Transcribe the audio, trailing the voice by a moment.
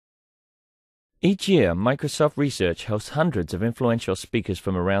Each year, Microsoft Research hosts hundreds of influential speakers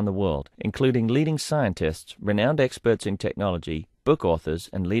from around the world, including leading scientists, renowned experts in technology, book authors,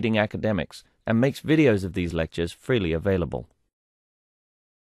 and leading academics, and makes videos of these lectures freely available.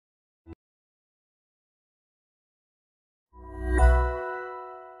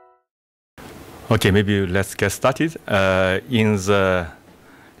 Okay, maybe let's get started. In the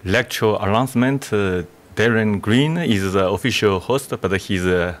lecture announcement, Darren Green is the official host, but he's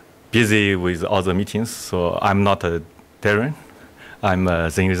busy with other meetings, so I'm not Darren. I'm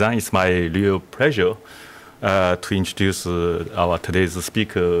Zheng Zhang. It's my real pleasure to introduce our today's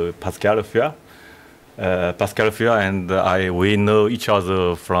speaker, Pascal Fia. Pascal Fia and we know each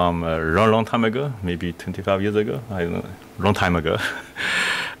other from a long time ago, maybe 25 years ago, I don't know, long time ago,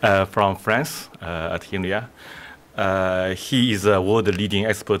 from France at India. He is a world-leading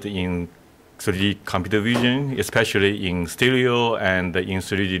expert in 3D computer vision, especially in stereo and in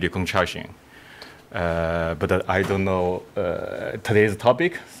 3D reconstruction. But I don't know today's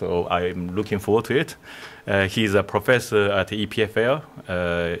topic, so I'm looking forward to it. He's a professor at EPFL,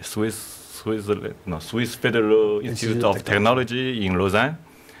 Swiss Federal Institute of Technology in Lausanne,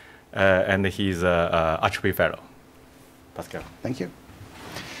 and he's an Archway Fellow. Pascal. Thank you.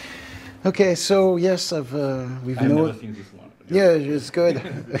 Okay, so yes, I've never seen this one. Yeah, it's good.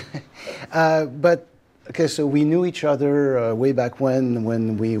 But okay, so we knew each other way back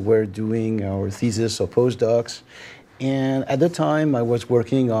when we were doing our thesis or postdocs, and at the time I was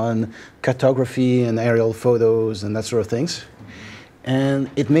working on cartography and aerial photos and that sort of things. And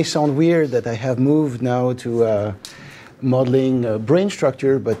it may sound weird that I have moved now to modeling brain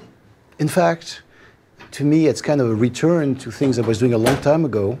structure, but in fact, to me, it's kind of a return to things I was doing a long time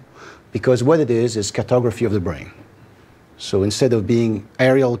ago, because what it is cartography of the brain. So instead of being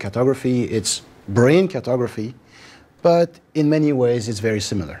aerial cartography, it's brain cartography, but in many ways, it's very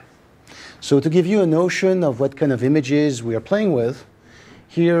similar. So to give you a notion of what kind of images we are playing with,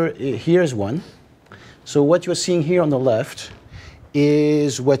 here's one. So what you're seeing here on the left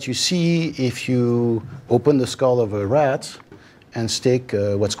is what you see if you open the skull of a rat and stick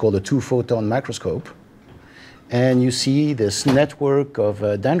what's called a two-photon microscope. And you see this network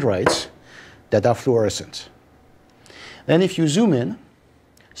of dendrites that are fluorescent. Then if you zoom in,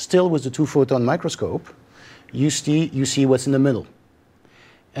 still with the two-photon microscope, you see what's in the middle.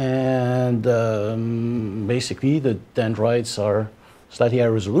 And basically, the dendrites are slightly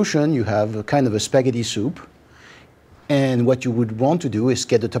higher resolution. You have a kind of a spaghetti soup. And what you would want to do is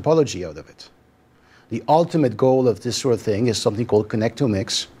get the topology out of it. The ultimate goal of this sort of thing is something called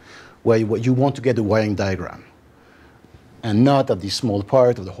connectomics, where you want to get a wiring diagram. And not of the small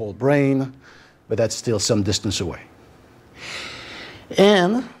part of the whole brain, but that's still some distance away.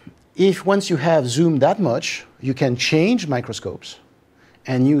 And if once you have zoomed that much, you can change microscopes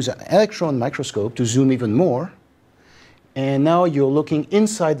and use an electron microscope to zoom even more. And now you're looking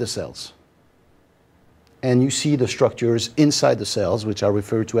inside the cells. And you see the structures inside the cells, which are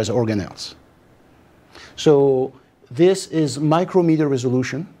referred to as organelles. So this is micrometer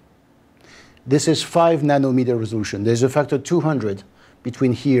resolution. This is 5 nanometer resolution. There's a factor 200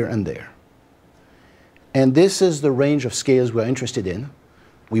 between here and there. And this is the range of scales we're interested in.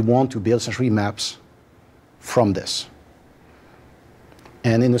 We want to build essentially maps from this.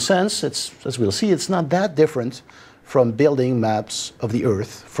 And in a sense, as we'll see, it's not that different from building maps of the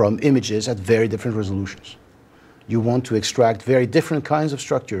Earth from images at very different resolutions. You want to extract very different kinds of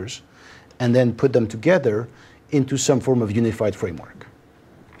structures and then put them together into some form of unified framework.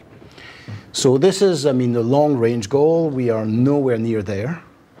 So this is, the long-range goal. We are nowhere near there.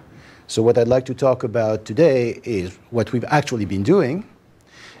 So what I'd like to talk about today is what we've actually been doing.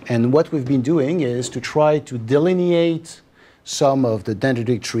 And what we've been doing is to try to delineate some of the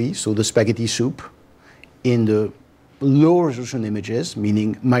dendritic tree, so the spaghetti soup, in the low-resolution images,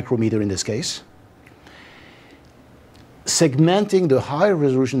 meaning micrometer in this case, segmenting the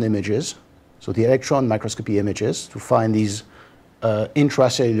high-resolution images, so the electron microscopy images, to find these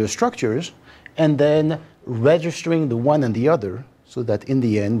intracellular structures, and then registering the one and the other so that in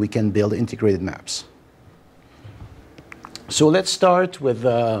the end we can build integrated maps. So let's start with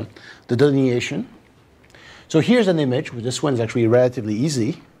the delineation. So here's an image. This one's actually relatively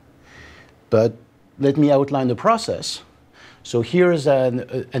easy, but let me outline the process. So here's an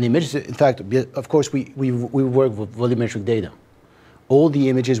image. In fact, of course, we work with volumetric data. All the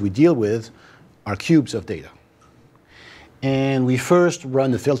images we deal with are cubes of data. And we first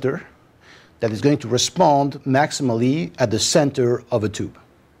run a filter that is going to respond maximally at the center of a tube.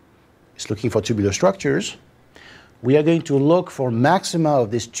 It's looking for tubular structures. We are going to look for maxima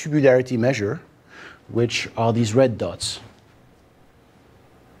of this tubularity measure, which are these red dots.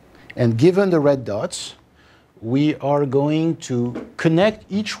 And given the red dots, we are going to connect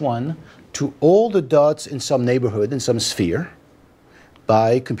each one to all the dots in some neighborhood, in some sphere,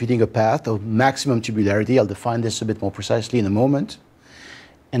 by computing a path of maximum tubularity. I'll define this a bit more precisely in a moment.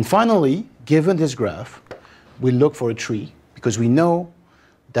 And finally, given this graph, we look for a tree, because we know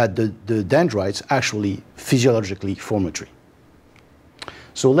that the dendrites actually physiologically form a tree.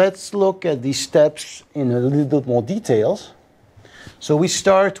 So let's look at these steps in a little bit more details. So we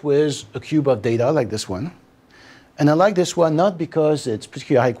start with a cube of data like this one. And I like this one not because it's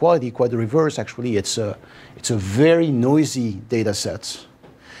particularly high quality, quite the reverse actually. It's a very noisy data set.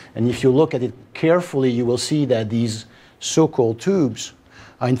 And if you look at it carefully, you will see that these so-called tubes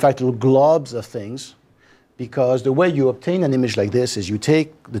are in fact little globs of things, because the way you obtain an image like this is you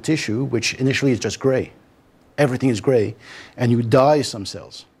take the tissue, which initially is just gray. Everything is gray, and you dye some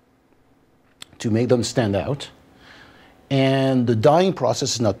cells to make them stand out. And the dyeing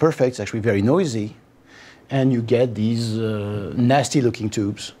process is not perfect, it's actually very noisy, and you get these nasty-looking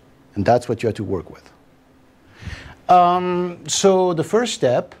tubes, and that's what you have to work with. So the first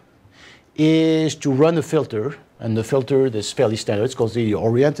step is to run a filter, and the filter is fairly standard. It's called the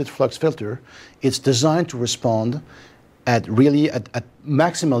oriented flux filter. It's designed to respond at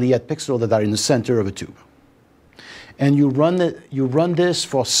maximally at pixels that are in the center of a tube. And you run this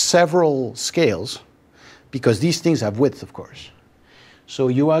for several scales, because these things have width, of course. So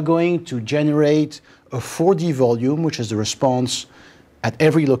you are going to generate a 4D volume, which is the response at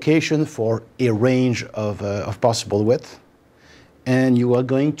every location for a range of possible width. And you are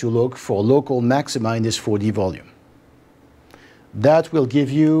going to look for local maxima in this 4D volume. That will give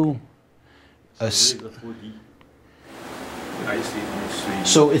you a...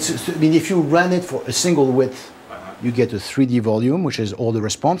 So it's, I mean, if you ran it for a single width, you get a 3D volume, which is all the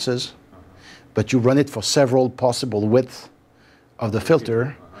responses. But you run it for several possible widths of the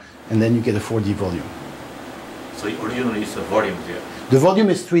filter, and then you get a 4D volume. So originally it's a volume there. The volume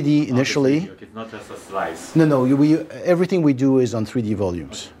is 3D initially. Okay, it's not just a slice. No, everything we do is on 3D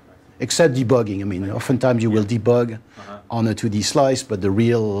volumes, except debugging. I mean, oftentimes you will debug on a 2D slice, but the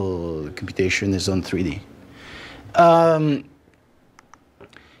real computation is on 3D.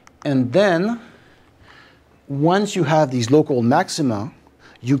 And then, once you have these local maxima,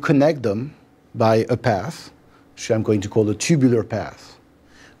 you connect them by a path, which I'm going to call a tubular path.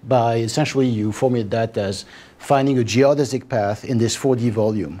 By essentially, you formulate that as finding a geodesic path in this 4D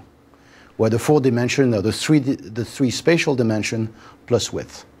volume, where the 4 dimension are the three spatial dimension plus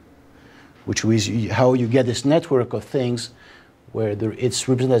width, which is how you get this network of things where it's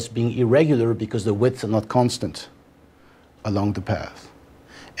represented as being irregular because the widths are not constant along the path.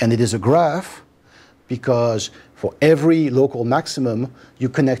 And it is a graph because for every local maximum, you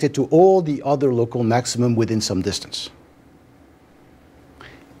connect it to all the other local maximum within some distance.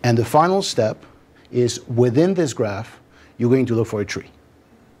 And the final step is within this graph, you're going to look for a tree.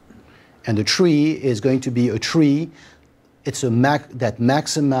 And the tree is going to be a tree. It's that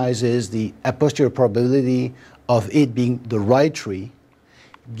maximizes the a posteriori probability of it being the right tree,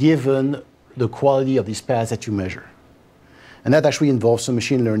 given the quality of these paths that you measure. And that actually involves some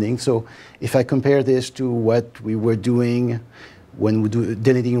machine learning. So if I compare this to what we were doing when we do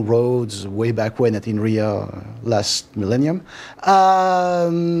delineating roads way back when at INRIA last millennium,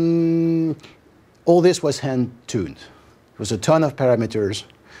 all this was hand-tuned. It was a ton of parameters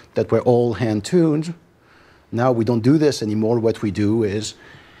that were all hand-tuned. Now we don't do this anymore. What we do is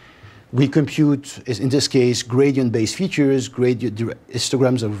we compute, in this case, gradient-based features,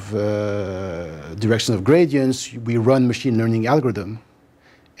 histograms of direction of gradients. We run machine learning algorithm,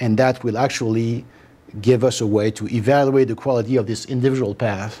 and that will actually give us a way to evaluate the quality of this individual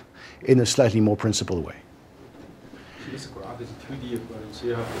path in a slightly more principled way. This graph is 2D equivalent,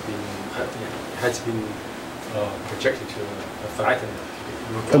 so has been projected to a flattened.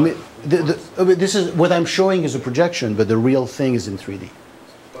 I mean, this is what I'm showing is a projection, but the real thing is in 3D.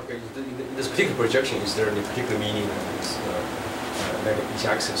 Okay, in this particular projection, is there any particular meaning of this each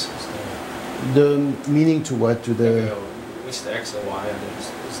axis? The meaning to what? To the which the x and y?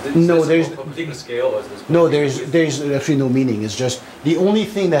 No, there's a particular scale. Or is this no, there's actually no meaning. It's just the only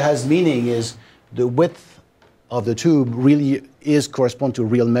thing that has meaning is the width of the tube really correspond to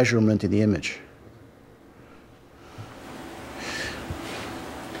real measurement in the image.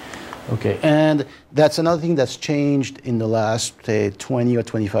 Okay, and that's another thing that's changed in the last, say, 20 or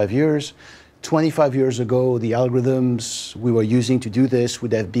 25 years. 25 years ago, the algorithms we were using to do this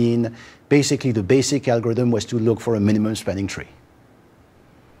would have been basically the basic algorithm was to look for a minimum spanning tree.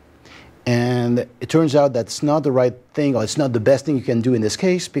 And it turns out that's not the right thing, or it's not the best thing you can do in this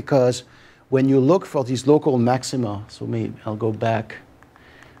case, because when you look for these local maxima, so maybe I'll go back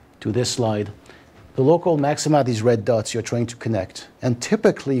to this slide. The local maxima are these red dots you're trying to connect. And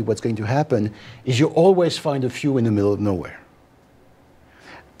typically what's going to happen is you always find a few in the middle of nowhere.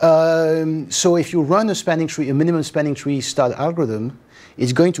 So if you run a spanning tree, a minimum spanning tree style algorithm,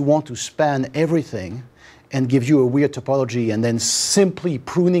 it's going to want to span everything and give you a weird topology, and then simply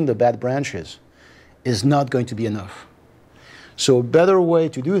pruning the bad branches is not going to be enough. So a better way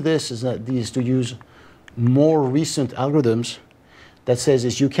to do this is to use more recent algorithms that says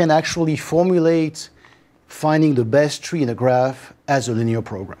is you can actually formulate finding the best tree in a graph as a linear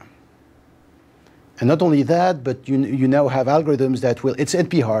program. And not only that, but you now have algorithms that will, it's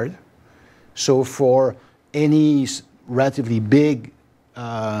NP hard. So for any relatively big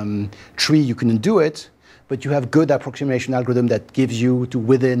tree, you can do it, but you have good approximation algorithm that gives you to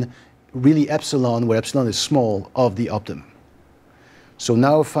within really epsilon, where epsilon is small, of the optimum. So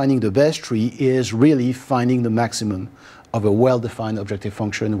now finding the best tree is really finding the maximum of a well-defined objective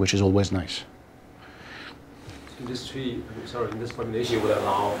function, which is always nice. In this tree, in this formulation, you would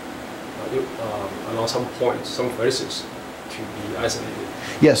allow some points, some vertices to be isolated.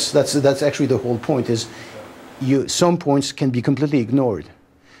 Yes, that's actually the whole point. Is some points can be completely ignored.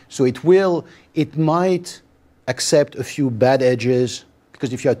 So it might accept a few bad edges,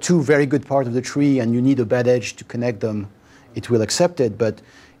 because if you have two very good parts of the tree and you need a bad edge to connect them, it will accept it, but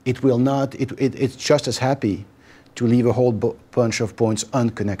it will not. It's just as happy to leave a whole bunch of points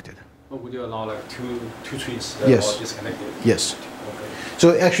unconnected. But would you allow like two trees that Yes. are disconnected? Yes. Okay.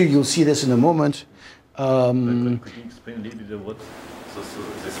 So actually, you'll see this in a moment. Could you explain a little bit what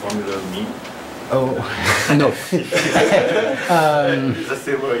this formula means? Oh, no. The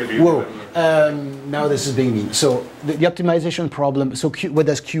same way you Whoa. Now this is being mean. So the optimization problem, so what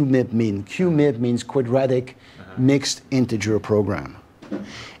does QMIP mean? QMIP means quadratic mixed integer program.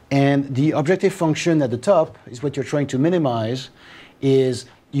 And the objective function at the top is what you're trying to minimize, is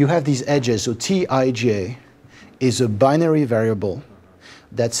you have these edges. So Tij is a binary variable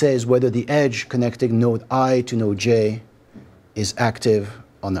that says whether the edge connecting node I to node j is active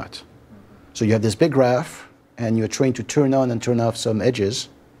or not. So you have this big graph, and you're trying to turn on and turn off some edges.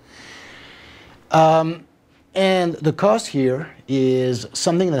 And the cost here is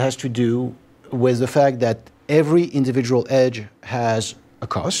something that has to do with the fact that every individual edge has a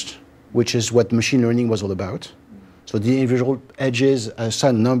cost, which is what machine learning was all about. So the individual edges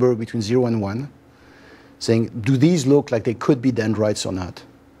assign a number between 0 and 1, saying, do these look like they could be dendrites or not,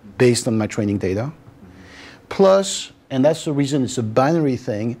 based on my training data? Plus, and that's the reason it's a binary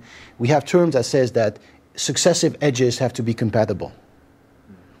thing, we have terms that says that successive edges have to be compatible.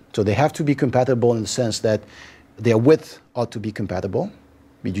 So they have to be compatible in the sense that their width ought to be compatible.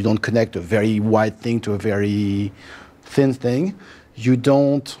 I mean, you don't connect a very wide thing to a very thin thing. You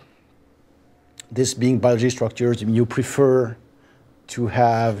don't, this being biology structures, I mean, you prefer to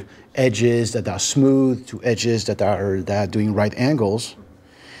have edges that are smooth to edges that are doing right angles.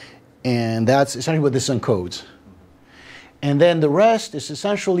 And that's essentially what this encodes. And then the rest is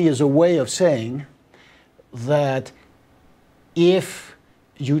essentially a way of saying that if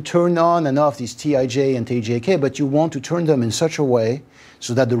you turn on and off these Tij and Tjk, but you want to turn them in such a way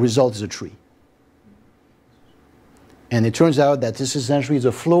so that the result is a tree. And it turns out that this essentially is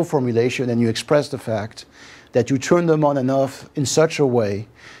a flow formulation, and you express the fact that you turn them on and off in such a way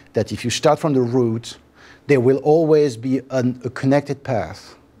that if you start from the root, there will always be a connected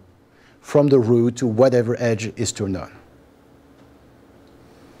path from the root to whatever edge is turned on.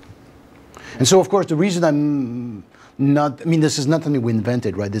 And so, of course, the reason I'm not, I mean, this is not something we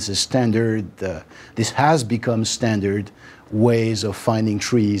invented, right? This is standard, this has become standard ways of finding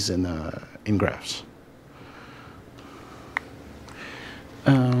trees in graphs.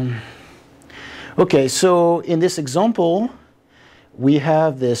 Okay, so in this example, we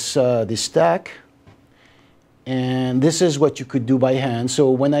have this, this stack, and this is what you could do by hand.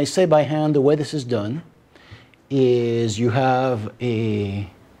 So when I say by hand, the way this is done is you have a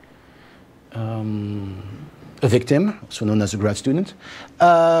victim, also known as a grad student,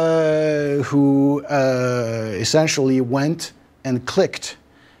 who essentially went and clicked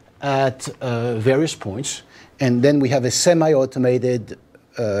at various points, and then we have a semi-automated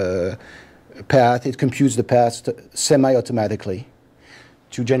path. It computes the path semi-automatically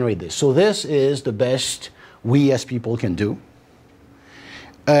to generate this. So this is the best we as people can do.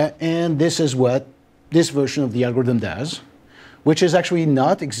 And this is what this version of the algorithm does, which is actually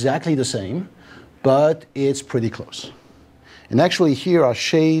not exactly the same, but it's pretty close. And actually here are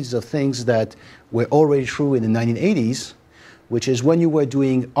shades of things that were already true in the 1980s, which is when you were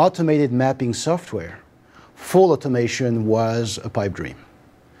doing automated mapping software, full automation was a pipe dream.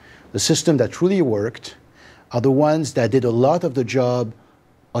 The system that truly worked are the ones that did a lot of the job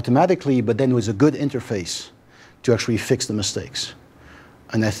automatically, but then with a good interface to actually fix the mistakes.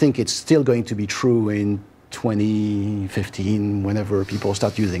 And I think it's still going to be true in 2015, whenever people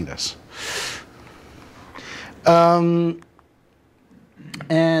start using this.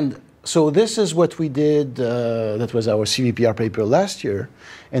 And so this is what we did, that was our CVPR paper last year.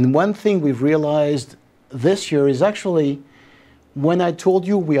 And one thing we've realized this year is actually, when I told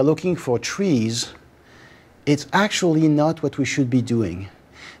you we are looking for trees, it's actually not what we should be doing.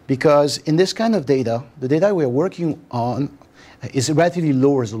 Because in this kind of data, the data we are working on is a relatively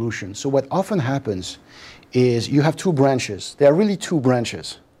low resolution. So what often happens is you have two branches. There are really two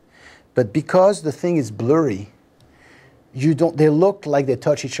branches. But because the thing is blurry, they look like they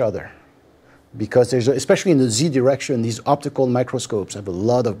touch each other. Because especially in the Z direction, these optical microscopes have a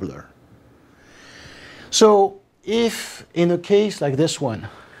lot of blur. So if in a case like this one,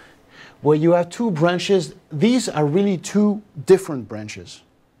 where you have two branches, these are really two different branches.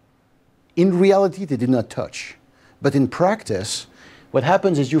 In reality, they did not touch. But in practice, what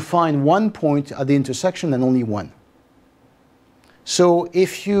happens is you find one point at the intersection and only one. So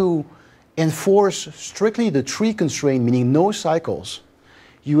if you enforce strictly the tree constraint, meaning no cycles,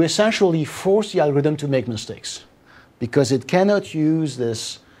 you essentially force the algorithm to make mistakes because it cannot use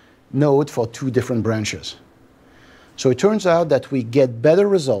this node for two different branches. So it turns out that we get better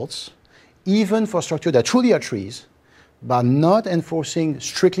results, even for structures that truly are trees, by not enforcing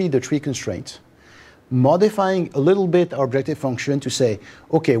strictly the tree constraint, modifying a little bit our objective function to say,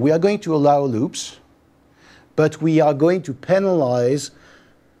 okay, we are going to allow loops, but we are going to penalize,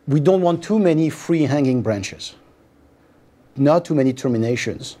 we don't want too many free hanging branches, not too many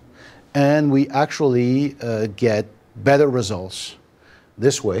terminations. And we actually get better results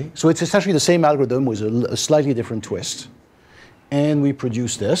this way. So it's essentially the same algorithm with a slightly different twist. And we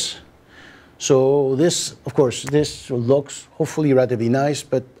produce this. So this, of course, this looks hopefully relatively nice,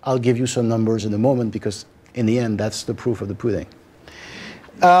 but I'll give you some numbers in a moment because in the end, that's the proof of the pudding.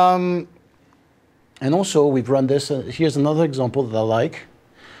 And also, we've run this. Here's another example that I like,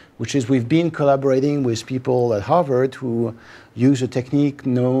 which is we've been collaborating with people at Harvard who use a technique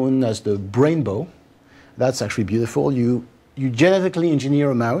known as the brainbow. That's actually beautiful. You genetically engineer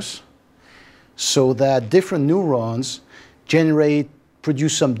a mouse so that different neurons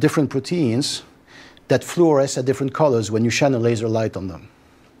produce some different proteins that fluoresce at different colors when you shine a laser light on them.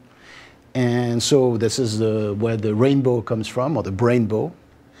 And so this is where the rainbow comes from, or the brainbow.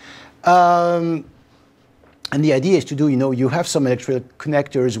 And the idea is to do, you have some electrical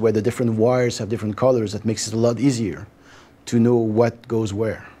connectors where the different wires have different colors. That makes it a lot easier to know what goes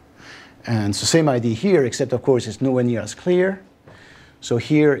where. And it's the same idea here, except of course it's nowhere near as clear. So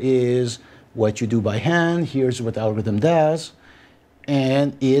here is what you do by hand. Here's what the algorithm does.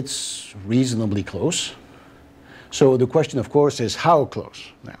 And it's reasonably close. So the question, of course, is how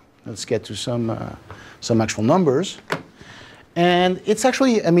close? Now, let's get to some actual numbers. And it's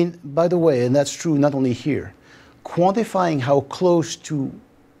actually, by the way, and that's true not only here, quantifying how close two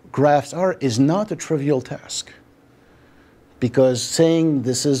graphs are is not a trivial task. Because saying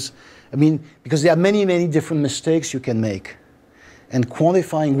this is, because there are many, many different mistakes you can make. And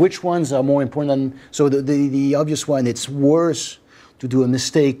quantifying which ones are more important. So the obvious one, it's worse to do a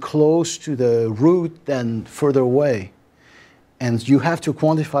mistake close to the root than further away. And you have to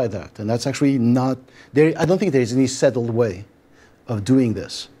quantify that. And that's actually not, I don't think there's any settled way of doing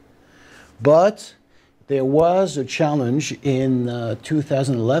this. But there was a challenge in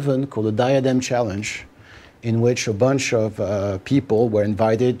 2011 called the Diadem Challenge, in which a bunch of people were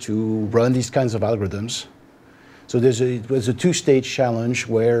invited to run these kinds of algorithms. So it was a two-stage challenge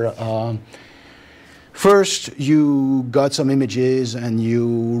where first, you got some images and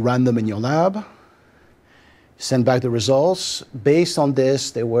you ran them in your lab, sent back the results. Based on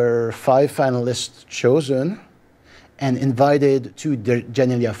this, there were 5 finalists chosen and invited to the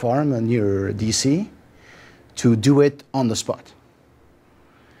Janelia Farm near DC to do it on the spot.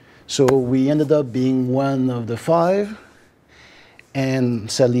 So we ended up being one of the 5, and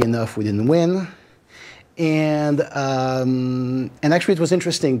sadly enough, we didn't win. And actually, it was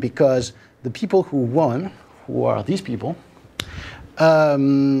interesting because the people who won, who are these people,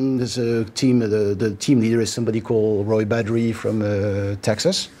 there's a team, the team leader is somebody called Roy Badri from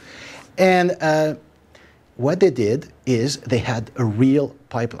Texas. And what they did is they had a real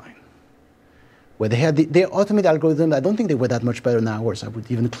pipeline where they had their automated algorithm. I don't think they were that much better than ours. I would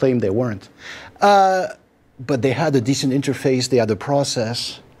even claim they weren't. But they had a decent interface. They had a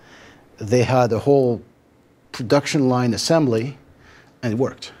process. They had a whole production line assembly, and it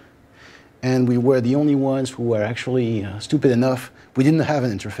worked. And we were the only ones who were actually stupid enough. We didn't have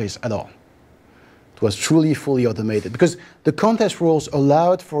an interface at all. It was truly fully automated because the contest rules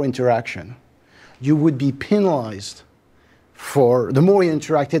allowed for interaction. You would be penalized for, the more you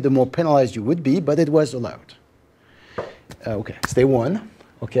interacted, the more penalized you would be, but it was allowed. Okay, so they won.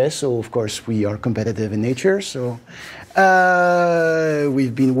 Okay, so of course we are competitive in nature, so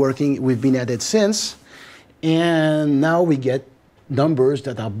we've been at it since, and now we get numbers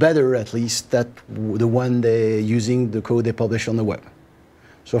that are better, at least, than the one they're using the code they publish on the web.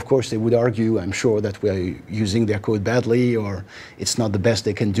 So of course they would argue, I'm sure, that we're using their code badly or it's not the best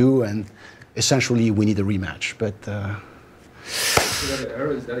they can do, and essentially we need a rematch. But so the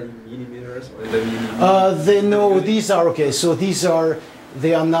error, is that in millimeters or in the millimeters? no, these are okay. So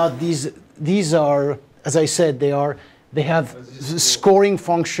they are not these are, as I said, they have scoring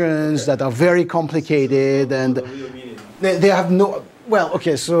functions that are very complicated, and they have no, well,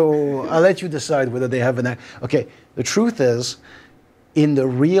 okay, so I'll let you decide whether they have an, okay, the truth is, in the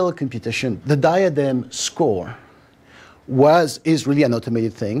real computation, the diadem score is really an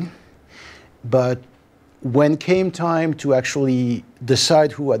automated thing, but when came time to actually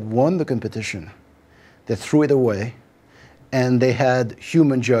decide who had won the competition, they threw it away, and they had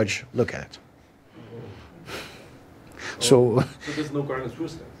human judge look at it. So there's no ground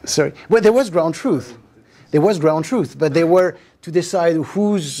truth then? Sorry. Well, there was ground truth. There was ground truth, but they were to decide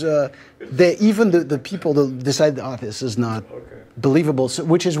who's, even the people that decide, oh, this is not believable, so,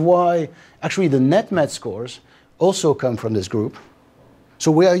 which is why actually the NetMet scores also come from this group. So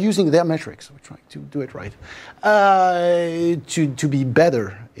we are using their metrics, we're trying to do it right, to be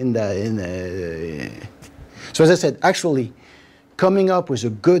better in the. So as I said, actually, coming up with a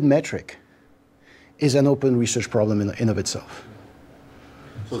good metric is an open research problem in of itself.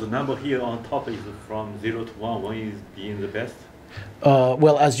 So the number here on top is from 0 to 1, 1 is being the best?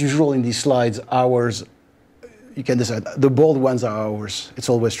 Well, as usual in these slides, ours, you can decide. The bold ones are ours. It's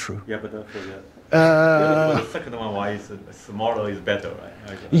always true. Yeah, but for the second one, why is smaller is better,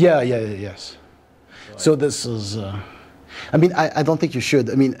 right? Yes. So this is, I mean, I don't think you should.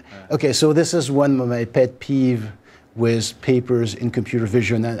 I mean, okay, so this is one of my pet peeve with papers in computer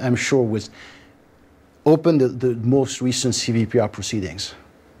vision, and I'm sure with open the most recent CVPR proceedings.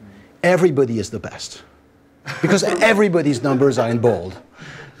 Everybody is the best because everybody's numbers are in bold.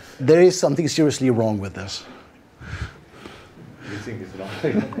 There is something seriously wrong with this. You think it's wrong?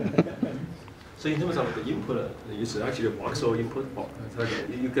 So in terms of the input, it's actually a voxel input.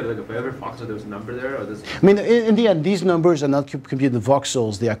 You get like for every voxel, there's a number there, or there's. I mean, in the end, these numbers are not computed in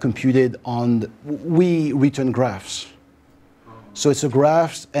voxels. They are computed on. We return graphs. So it's a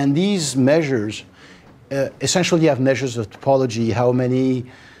graph, and these measures essentially have measures of topology. How many,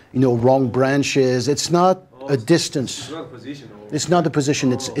 wrong branches. It's not a distance. It's not a position. It's not a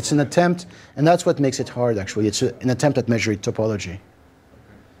position. It's an attempt, and that's what makes it hard. Actually, it's an attempt at measuring topology.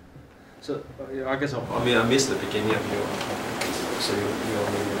 So I guess I missed the beginning of your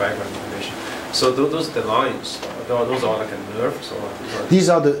background information. So those the lines, those are like a nerve. So these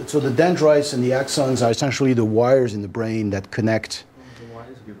are the dendrites and the axons are essentially the wires in the brain that connect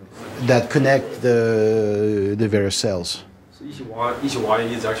the various cells. So each wire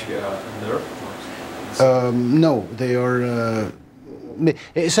is actually a nerve. No, they are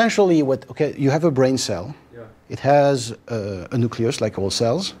essentially you have a brain cell. Yeah. It has a nucleus like all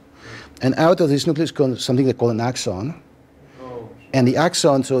cells. And out of this nucleus comes something they call an axon. Oh. And the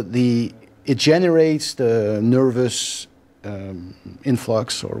axon, it generates the nervous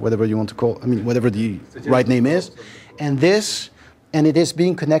influx, or whatever you want to call, whatever the right name is. And it is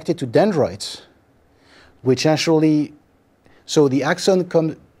being connected to dendrites, which actually, so the axon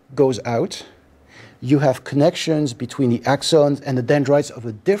goes out. You have connections between the axons and the dendrites of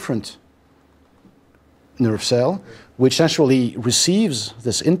a different nerve cell, which actually receives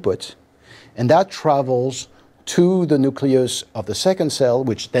this input. And that travels to the nucleus of the second cell,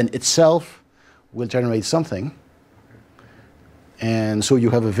 which then itself will generate something. And so you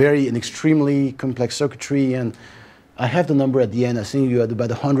have an extremely complex circuitry. And I have the number at the end. I think you had about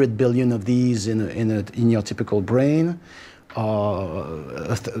 100 billion of these in your typical brain,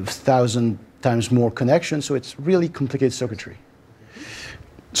 1,000 times more connections. So it's really complicated circuitry.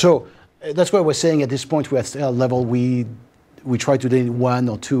 So that's why we're saying at this point we're at a level we try to do 1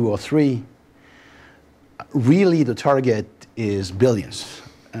 or 2 or 3. Really, the target is billions,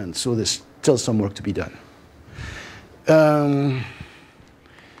 and so there's still some work to be done.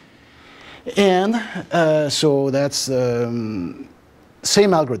 So that's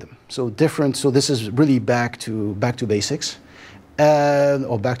same algorithm, so different. So this is really back to basics,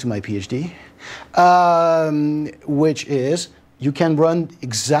 or back to my PhD, which is you can run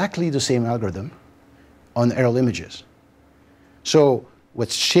exactly the same algorithm on aerial images. So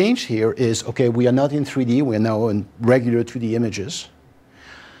What's changed here is, okay, we are not in 3D, we are now in regular 2D images.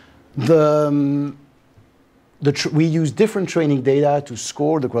 We use different training data to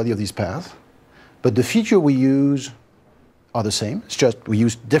score the quality of these paths, but the feature we use are the same. It's just we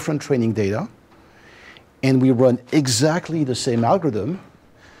use different training data, and we run exactly the same algorithm,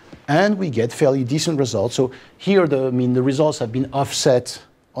 and we get fairly decent results. So here, the results have been offset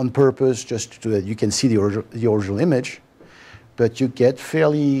on purpose just so that you can see the original image, but you get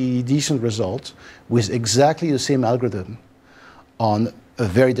fairly decent results with exactly the same algorithm on a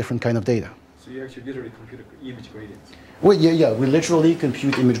very different kind of data. So you actually literally compute image gradients? Well, yeah, we literally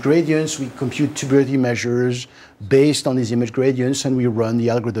compute image gradients, we compute tubularity measures based on these image gradients, and we run the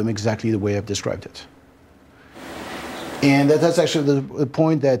algorithm exactly the way I've described it. And that's actually the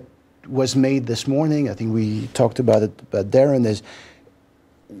point that was made this morning. I think we talked about it, about Darren, is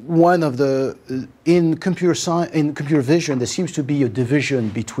one of the, in computer vision, there seems to be a division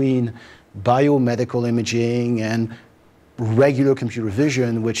between biomedical imaging and regular computer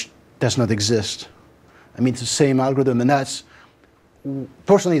vision, which does not exist. I mean, it's the same algorithm, and that's,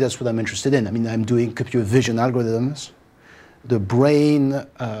 personally, that's what I'm interested in. I mean, I'm doing computer vision algorithms. The brain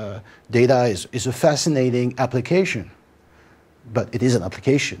data is a fascinating application, but it is an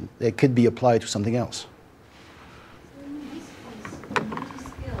application. It could be applied to something else. So in this case, the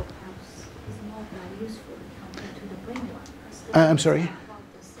multi-scale perhaps is not that useful compared to the brain one. I'm sorry? About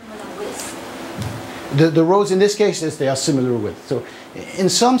the similar width. The roads in this case, they are similar width. So in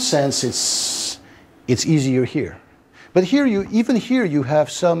some sense, it's easier here. But here, even here, you have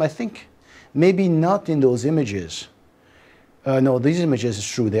some, I think, maybe not in those images. No, these images is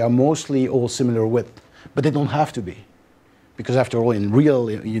true. They are mostly all similar width, but they don't have to be. Because after all, in real,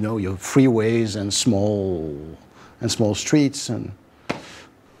 you have freeways and small streets. And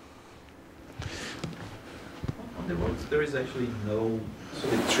on the roads, there is actually no, so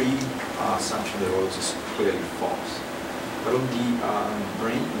the tree assumption of the roads is clearly false. But on the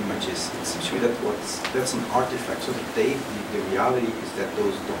brain images, it seems to me that that's an artifact. So the reality is that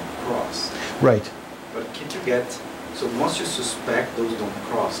those don't cross. Right. But can't you get, so once you suspect those don't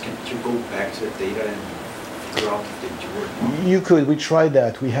cross, can't you go back to the data and figure out if they do or not? You could. We tried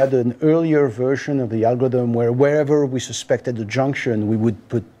that. We had an earlier version of the algorithm where wherever we suspected the junction, we would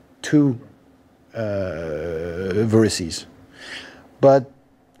put two vertices. But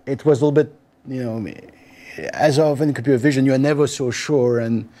it was a little bit, as of in computer vision, you are never so sure,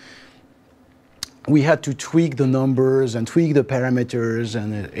 and we had to tweak the numbers and tweak the parameters,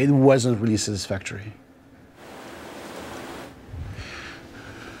 and it wasn't really satisfactory.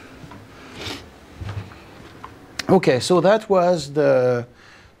 Okay, so that was the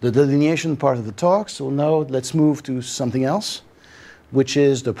delineation part of the talk. So now let's move to something else, which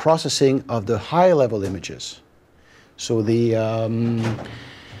is the processing of the high-level images. So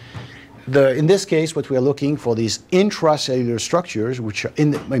in this case, what we are looking for these intracellular structures, which are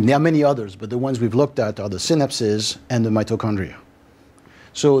there are many others, but the ones we've looked at are the synapses and the mitochondria.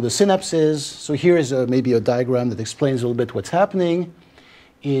 So the synapses, so here is maybe a diagram that explains a little bit what's happening,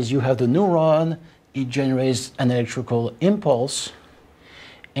 is you have the neuron, it generates an electrical impulse,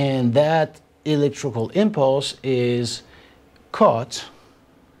 and that electrical impulse is caught,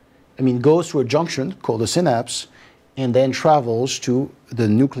 goes through a junction called a synapse, and then travels to the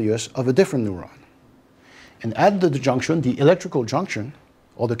nucleus of a different neuron. And at the junction, the electrical junction,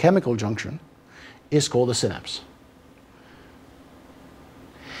 or the chemical junction, is called a synapse.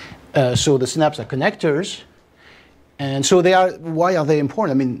 So the synapses are connectors, and so why are they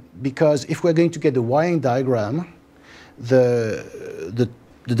important? Because if we're going to get the wiring diagram, the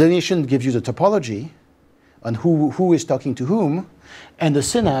delineation gives you the topology on who is talking to whom, and the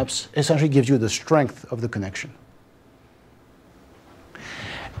synapse essentially gives you the strength of the connection.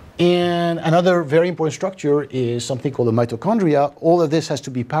 And another very important structure is something called the mitochondria. All of this has to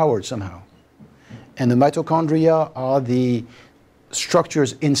be powered somehow. And the mitochondria are the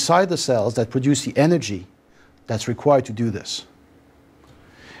structures inside the cells that produce the energy that's required to do this.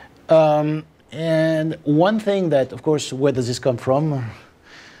 And one thing that, of course, where does this come from?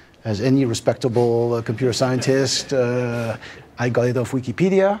 As any respectable computer scientist, I got it off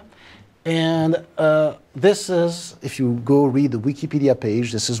Wikipedia. And this is, if you go read the Wikipedia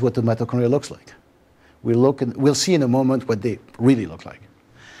page, this is what the mitochondria looks like. We'll see in a moment what they really look like.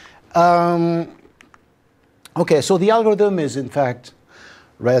 Okay, so the algorithm is, in fact,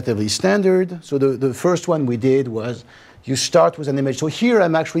 relatively standard. So the first one we did was you start with an image. So here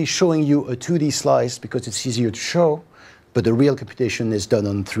I'm actually showing you a 2D slice because it's easier to show, but the real computation is done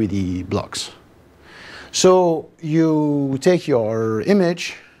on 3D blocks. So you take your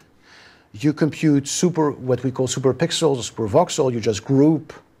image, You compute what we call superpixels or supervoxel. You just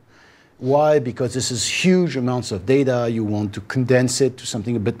group. Why? Because this is huge amounts of data. You want to condense it to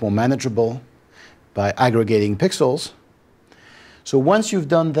something a bit more manageable by aggregating pixels. So once you've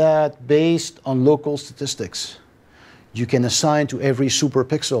done that based on local statistics, you can assign to every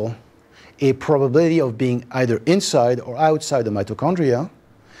superpixel a probability of being either inside or outside the mitochondria.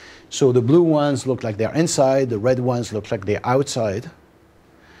 So the blue ones look like they're inside, the red ones look like they're outside.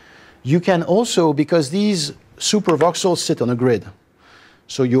 You can also, because these supervoxels sit on a grid,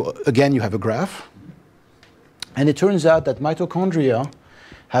 so again you have a graph, and it turns out that mitochondria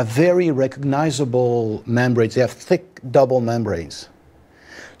have very recognizable membranes. They have thick double membranes.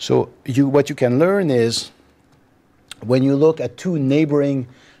 So what you can learn is, when you look at two neighboring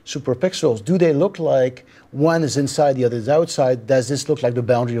superpixels, do they look like one is inside, the other is outside? Does this look like the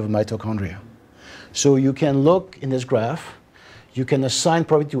boundary of mitochondria? So you can look in this graph, you can assign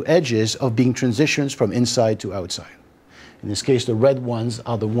probably to edges of being transitions from inside to outside. In this case, the red ones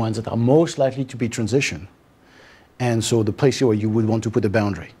are the ones that are most likely to be transition. And so the place where you would want to put a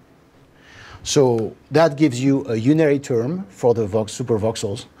boundary. So that gives you a unary term for the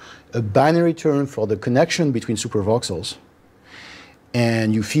supervoxels, a binary term for the connection between supervoxels,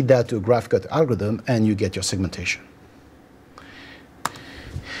 and you feed that to a graph cut algorithm, and you get your segmentation.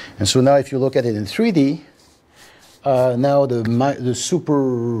 And so now if you look at it in 3D, now the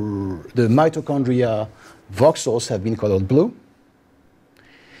mitochondria voxels have been colored blue,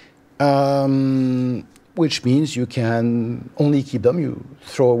 which means you can only keep them, you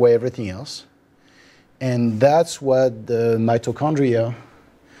throw away everything else. And that's what the mitochondria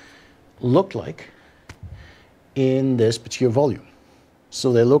look like in this particular volume.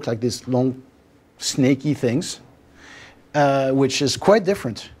 So they look like these long, snaky things, which is quite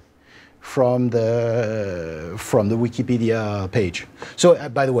different from the Wikipedia page. So,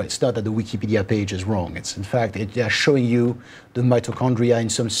 by the way, it's not that the Wikipedia page is wrong. It's, in fact, they're showing you the mitochondria in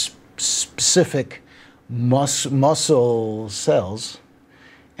some specific muscle cells,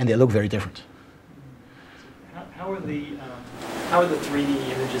 and they look very different. How are the 3D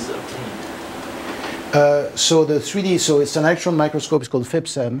images obtained? So the 3D, so it's an electron microscope. It's called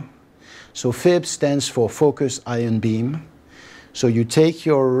FIBSEM. So FIB stands for focused ion beam. So you take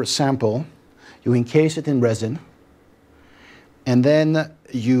your sample, you encase it in resin, and then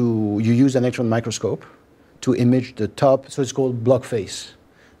you use an electron microscope to image the top. So it's called block face,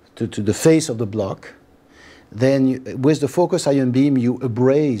 to the face of the block. Then with the focused ion beam, you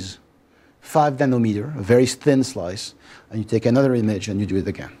abrase 5 nanometer, a very thin slice, and you take another image and you do it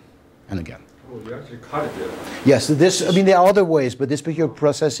again and again. Oh, you actually cut it there. Yes, this, I mean, there are other ways, but this particular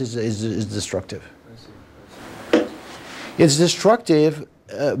process is destructive. It's destructive,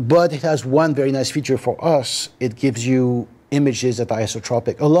 but it has one very nice feature for us. It gives you images that are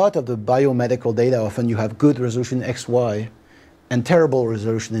isotropic. A lot of the biomedical data, often you have good resolution in XY and terrible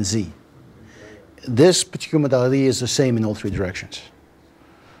resolution in Z. This particular modality is the same in all three directions.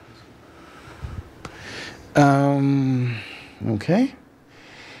 Okay.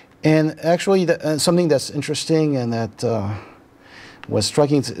 And actually, something that's interesting and that was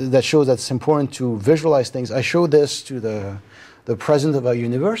striking, that shows that it's important to visualize things. I showed this to the president of our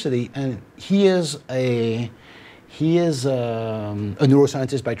university, and he is a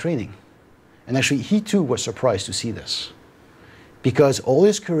neuroscientist by training. And actually, he too was surprised to see this, because all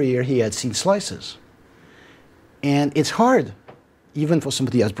his career he had seen slices. And it's hard, even for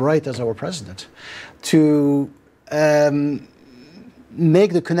somebody as bright as our president, to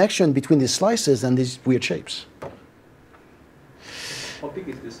make the connection between these slices and these weird shapes. How big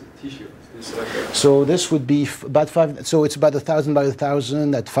is this tissue? So this would be about 5, so it's about 1,000 by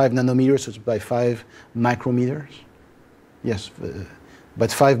 1,000 at 5 nanometers, so it's by 5 micrometers. Yes,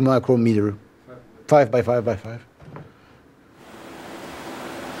 but 5 micrometer, 5 by 5 by 5.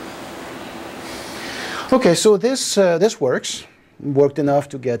 Okay, so this worked enough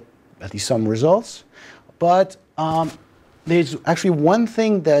to get at least some results, but there's actually one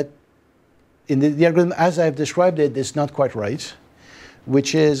thing that in the algorithm, as I've described it, is not quite right,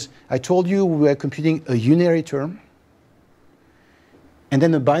 which is, I told you we were computing a unary term and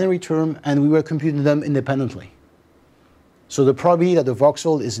then a binary term, and we were computing them independently. So the probability that the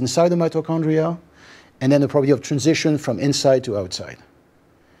voxel is inside the mitochondria, and then the probability of transition from inside to outside.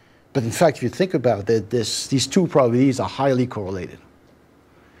 But in fact, if you think about it, these two probabilities are highly correlated.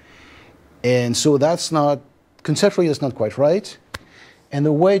 And so that's not, conceptually, that's not quite right. And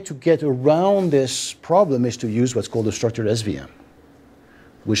the way to get around this problem is to use what's called a structured SVM,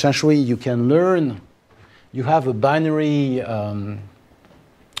 which essentially you can learn. You have a binary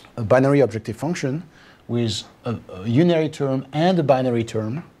objective function with a unary term and a binary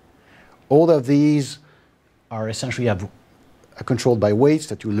term All of these are essentially are controlled by weights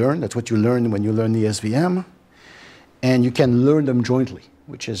that you learn. That's what you learn when you learn the SVM. And you can learn them jointly,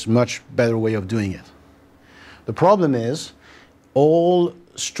 which is a much better way of doing it. The problem is all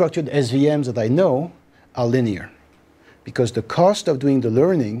structured SVMs that I know are linear, because the cost of doing the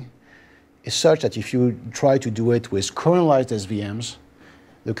learning is such that if you try to do it with kernelized SVMs,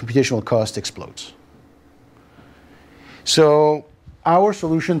 the computational cost explodes. So our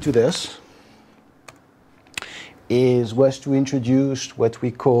solution to this was to introduce what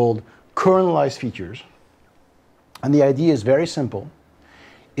we called kernelized features. And the idea is very simple.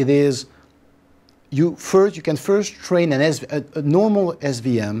 It is you can first train a normal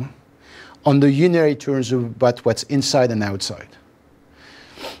SVM on the unary terms about what's inside and outside.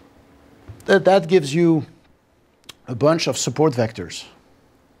 That gives you a bunch of support vectors.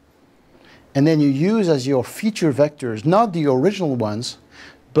 And then you use as your feature vectors, not the original ones,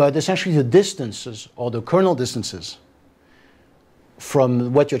 but essentially the distances or the kernel distances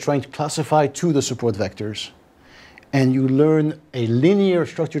from what you're trying to classify to the support vectors. And you learn a linear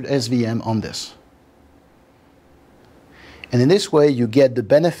structured SVM on this. And in this way, you get the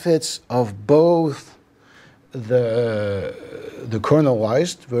benefits of both the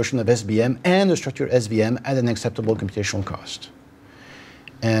kernelized version of SVM and the structured SVM at an acceptable computational cost.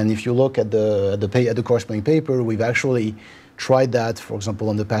 And if you look at the corresponding paper, we've actually tried that, for example,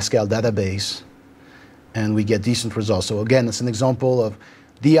 on the Pascal database, and we get decent results. So again, it's an example of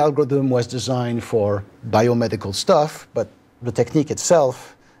the algorithm was designed for biomedical stuff, but the technique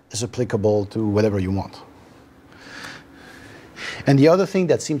itself is applicable to whatever you want. And the other thing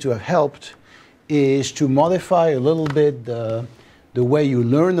that seemed to have helped is to modify a little bit the way you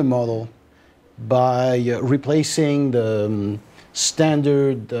learn the model by replacing the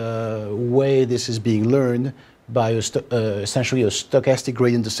standard way this is being learned by essentially a stochastic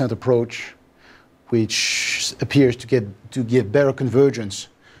gradient descent approach, which appears to give better convergence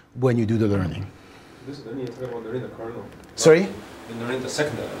when you do the learning. This is learning the kernel. Sorry? You're learning the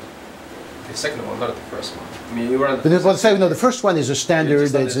second one, not the first one. I mean, you run the first one is a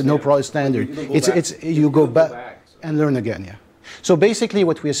standard. It's a no problem standard. You go back and learn again. Yeah. So basically,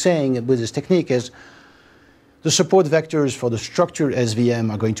 what we're saying with this technique is the support vectors for the structured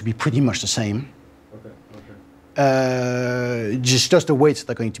SVM are going to be pretty much the same. Just the weights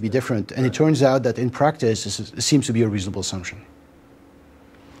that are going to be different. And it turns out that in practice, this seems to be a reasonable assumption.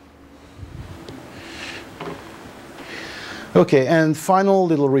 Okay, and final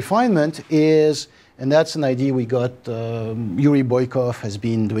little refinement is, and that's an idea we got, Yuri Boykov has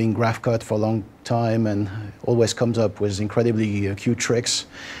been doing graph cut for a long time and always comes up with incredibly cute tricks,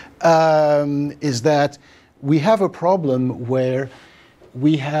 is that we have a problem where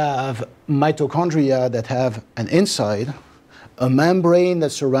we have mitochondria that have an inside, a membrane that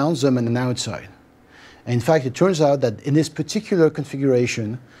surrounds them, and an outside. And in fact, it turns out that in this particular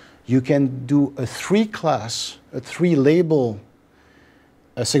configuration, you can do a three-label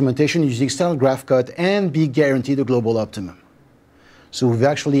segmentation using external graph cut and be guaranteed a global optimum. So we've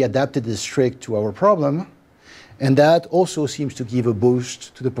actually adapted this trick to our problem, and that also seems to give a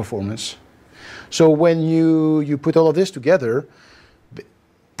boost to the performance. So when you put all of this together,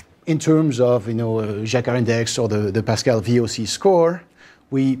 in terms of Jacquard index or the Pascal VOC score,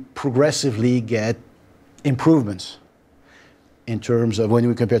 we progressively get improvements in terms of when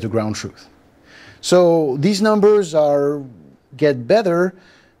we compare to ground truth. So these numbers get better,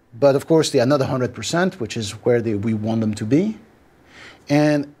 but of course they are not 100%, which is where we want them to be.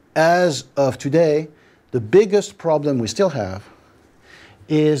 And as of today, the biggest problem we still have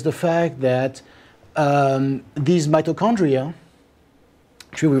is the fact that these mitochondria,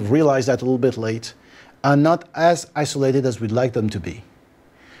 actually we've realized that a little bit late, are not as isolated as we'd like them to be.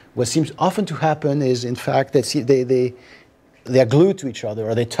 What seems often to happen is, in fact, that they are glued to each other,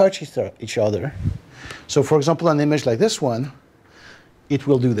 or they touch each other. So for example, an image like this one, it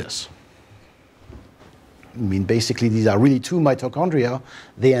will do this. I mean, basically, these are really two mitochondria.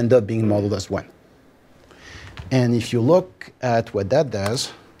 They end up being modeled as one. And if you look at what that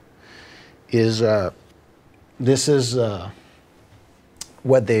does, this is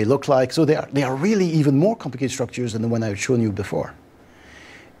what they look like. So they are really even more complicated structures than the one I've shown you before.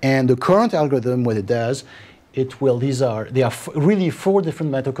 And the current algorithm, what it does, there are really 4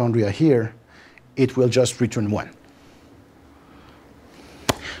 different mitochondria here. It will just return 1.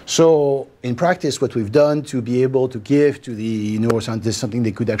 So in practice, what we've done to be able to give to the neuroscientists something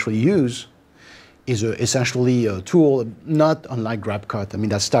they could actually use is essentially a tool, not unlike graph cut. I mean,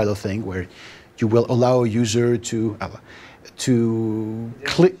 that style of thing where you will allow a user to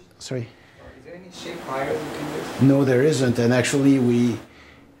click. Sorry. Is there any shape higher you can use? No, there isn't. And actually,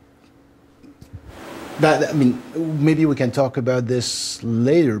 That, I mean, maybe we can talk about this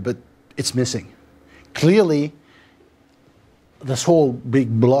later, but it's missing. Clearly, this whole big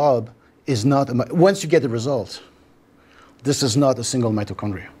blob is not, once you get the result, this is not a single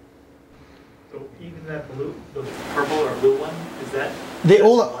mitochondria. So even that blue, the purple or blue one, is that? They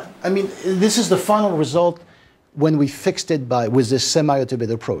all, I mean, this is the final result when we fixed it with this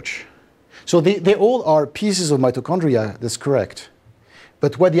semi-automated approach. So they all are pieces of mitochondria, that's correct.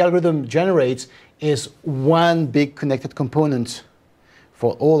 But what the algorithm generates is one big connected component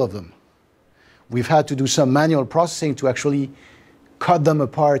for all of them. We've had to do some manual processing to actually cut them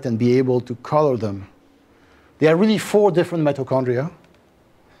apart and be able to color them. There are really 4 different mitochondria.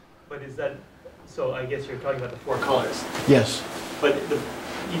 But is that, so I guess you're talking about the 4 colors. Yes. But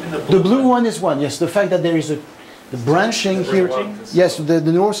even the blue, the blue one is one, yes. The fact that there is the branching here. Yes, the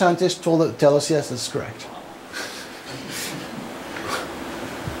neuroscientists tell us, yes, that's correct.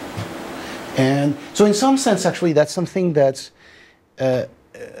 And so in some sense, actually, that's something that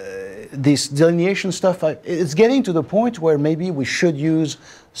this delineation stuff, it's getting to the point where maybe we should use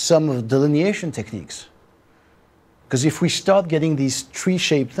some of the delineation techniques. Because if we start getting these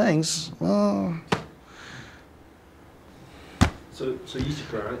tree-shaped things, well... So each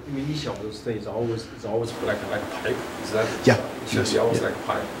grain, I mean, each of those things is always like a pipe. Is that? Yeah. It should be always like a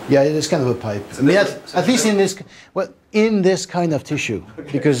pipe. Yeah, it is kind of a pipe. I mean, at least in this kind of tissue,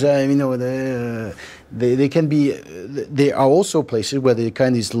 okay. Because you know they can be. There are also places where they kind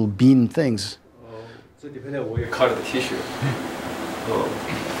of these little bean things. Oh, so depending on where you cut the tissue. Oh.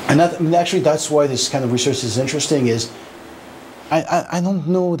 And that, I mean, actually, that's why this kind of research is interesting. Is I don't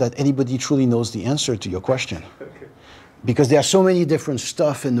know that anybody truly knows the answer to your question. Okay. Because there are so many different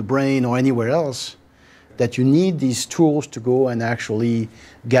stuff in the brain or anywhere else that you need these tools to go and actually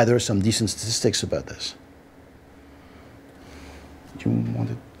gather some decent statistics about this. Do you want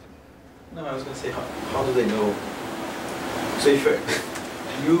to? No, I was going to say, how do they know? So if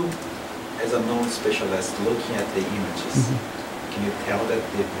you, as a non-specialist, looking at the images, can you tell that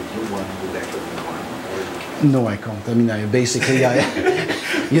the blue one would actually be one? No, I can't. I mean,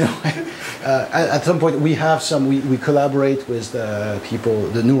 you know, at some point we have we collaborate with the people,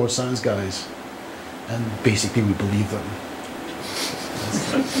 the neuroscience guys, and basically we believe them.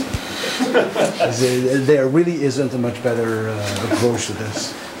 There really isn't a much better approach to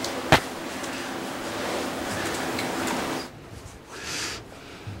this.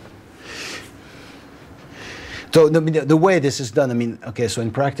 So the way this is done, I mean, okay, so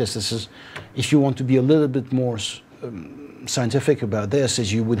in practice, this is, if you want to be a little bit more scientific about this,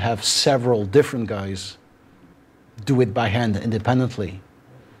 is you would have several different guys do it by hand independently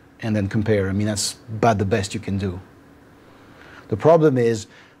and then compare. I mean, that's about the best you can do. The problem is,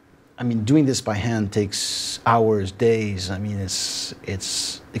 I mean, doing this by hand takes hours, days. I mean, it's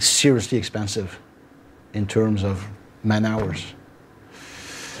seriously expensive in terms of man hours.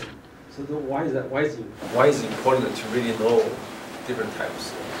 So why is that? Why is it important to really know different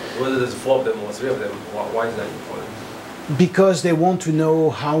types? Whether there's 4 of them or 3 of them, why is that important? Because they want to know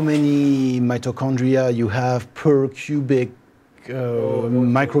how many mitochondria you have per cubic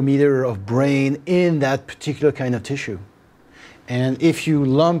micrometer of brain in that particular kind of tissue. And if you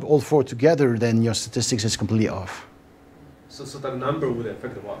lump all 4 together, then your statistics is completely off. So that number would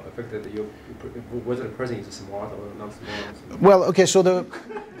affect what? Affect whether the person is smart or not smart? Well, okay, so I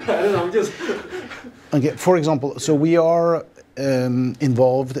don't know, I'm just... Okay, for example, so we are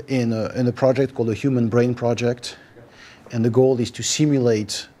involved in a project called the Human Brain Project, and the goal is to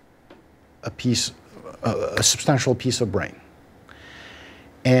simulate a substantial piece of brain.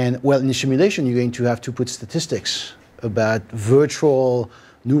 And well, in the simulation, you're going to have to put statistics about virtual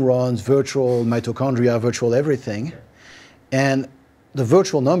neurons, virtual mitochondria, virtual everything. And the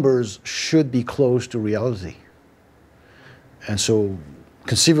virtual numbers should be close to reality. And so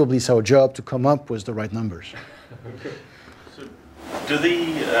conceivably it's our job to come up with the right numbers. Okay. So do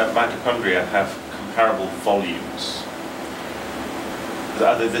the mitochondria have comparable volumes?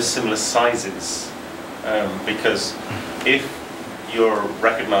 Are they the similar sizes? Because if you're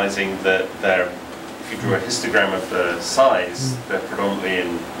recognizing that if you drew a histogram of the size, they're predominantly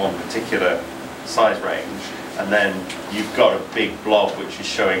in one particular size range, and then you've got a big blob which is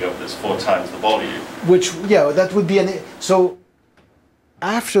showing up that's 4 times the volume. Which, yeah, that would be so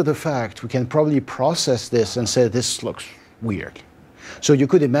after the fact, we can probably process this and say this looks weird. So you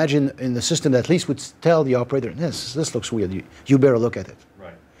could imagine in the system that at least would tell the operator, this looks weird, you better look at it.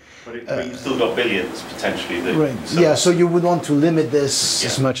 Right. But you've still got billions potentially. Right. So you would want to limit this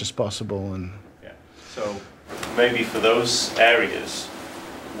as much as possible. And yeah. So maybe for those areas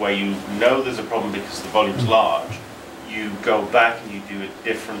where you know there's a problem because the volume's large, you go back and you do a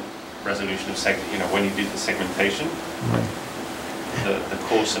different resolution of when you do the segmentation, the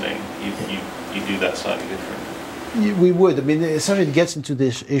coarsening, you do that slightly different. We would. I mean, essentially it gets into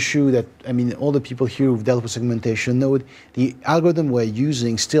this issue that, I mean, all the people here who've dealt with segmentation know the algorithm we're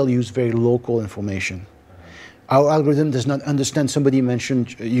using still use very local information. Our algorithm does not understand,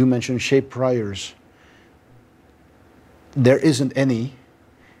 you mentioned shape priors. There isn't any,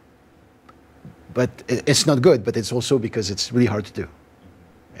 but it's not good, but it's also because it's really hard to do.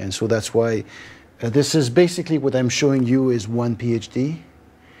 And so that's why this is basically what I'm showing you is one PhD.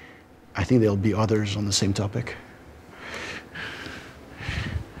 I think there'll be others on the same topic.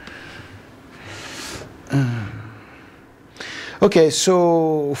 Okay,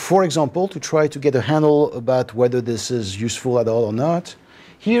 so for example, to try to get a handle about whether this is useful at all or not,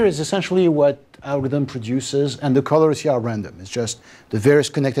 here is essentially what algorithm produces, and the colors here are random. It's just the various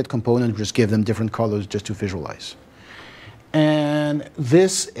connected components, just give them different colors just to visualize. And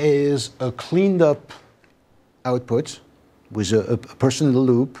this is a cleaned up output with a person in the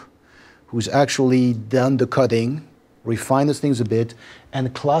loop who's actually done the coding, refined the things a bit,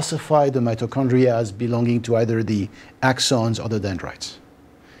 and classified the mitochondria as belonging to either the axons or the dendrites.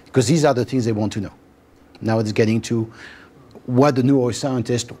 Because these are the things they want to know. Now it's getting to what the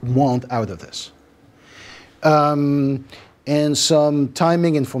neuroscientists want out of this. And some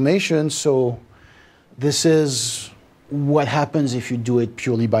timing information. So this is what happens if you do it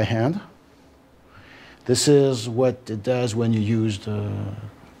purely by hand. This is what it does when you use the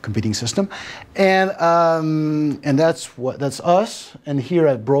computing system, and that's us. And here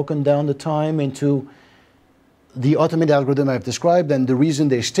I've broken down the time into the automated algorithm I've described, and the reason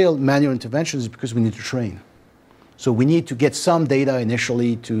there's still manual intervention is because we need to train. So we need to get some data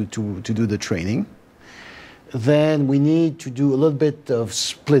initially to do the training. Then we need to do a little bit of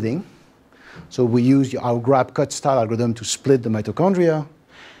splitting. So we use our grab-cut style algorithm to split the mitochondria.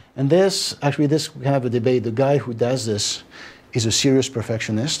 And this, actually, this we have a debate. The guy who does this is a serious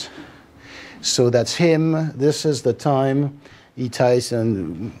perfectionist. So that's him. This is the time he ties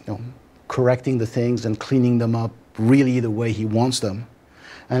and correcting the things and cleaning them up really the way he wants them.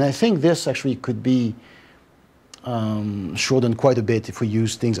 And I think this actually could be shortened quite a bit if we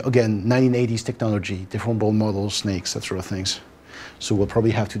use things, again, 1980s technology, deformable models, snakes, that sort of things. So we'll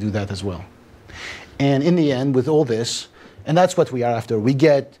probably have to do that as well. And in the end, with all this, and that's what we are after, we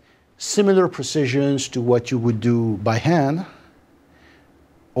get similar precisions to what you would do by hand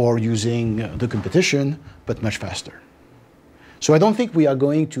or using the competition, but much faster. So I don't think we are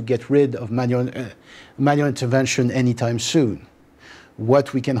going to get rid of manual intervention anytime soon.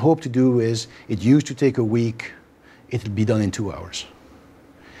 What we can hope to do is, it used to take a week, it'll be done in 2 hours.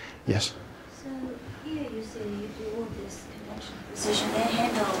 Yes? So here you say you do all this conventional precision and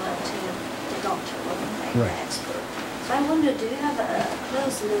hand over to the doctor or the expert. So I wonder, do you have a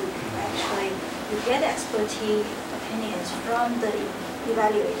closed loop? Actually, you get expertise opinions from the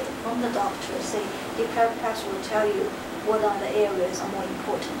evaluator, from the doctor. Say, they perhaps will tell you what other areas are more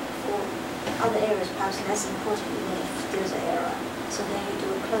important, or other areas perhaps less important, even if there's an error. So then you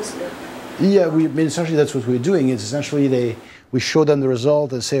do a closed loop. Yeah, I mean, essentially that's what we're doing. It's essentially we show them the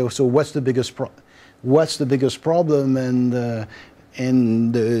result and say, so what's the biggest problem?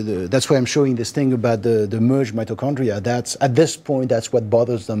 And that's why I'm showing this thing about the merged mitochondria. That's, at this point, that's what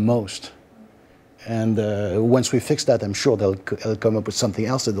bothers them most. And once we fix that, I'm sure they'll come up with something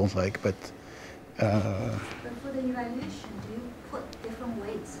else they don't like. But for the evaluation, do you put different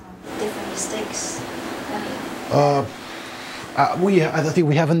weights on different mistakes? I think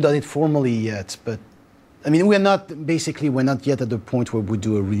we haven't done it formally yet, but I mean, we're not yet at the point where we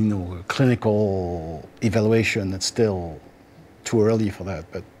do a clinical evaluation. It's still too early for that,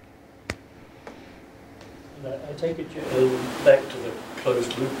 but. I take it, back to the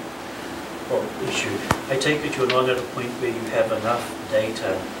closed loop issue, I take it you're not at a point where you have enough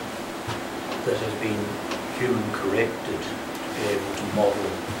data that has been human corrected to be able to model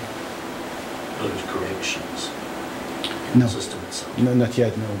those corrections in the system itself? No, not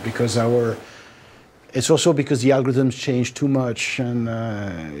yet, no, because it's also because the algorithms change too much, and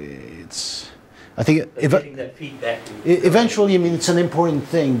I think getting that feedback. Eventually, I mean, it's an important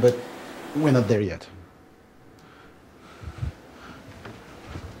thing, but we're not there yet.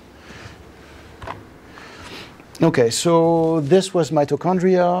 Okay, so this was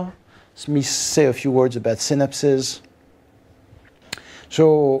mitochondria. Let me say a few words about synapses.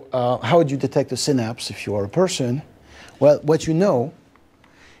 So how would you detect a synapse if you are a person? Well, what you know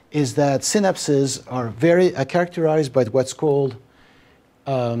is that synapses are characterized by what's called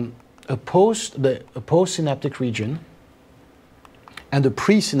a postsynaptic region and a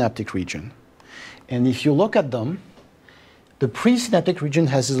presynaptic region. And if you look at them, the presynaptic region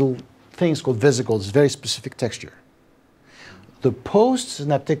has things called vesicles, very specific texture. The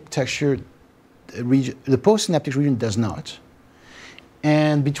postsynaptic texture region, the postsynaptic region does not.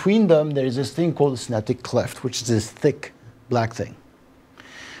 And between them, there is this thing called the synaptic cleft, which is this thick black thing.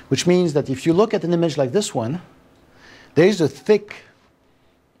 Which means that if you look at an image like this one, there is a thick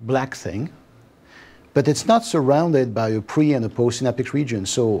black thing, but it's not surrounded by a pre and a postsynaptic region.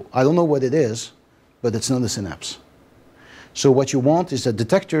 So I don't know what it is, but it's not a synapse. So what you want is a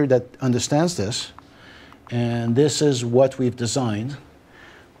detector that understands this, and this is what we've designed,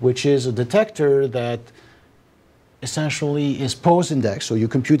 which is a detector that essentially is post-indexed. So you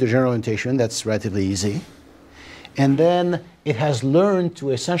compute a general orientation, that's relatively easy. And then it has learned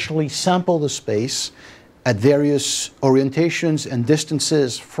to essentially sample the space at various orientations and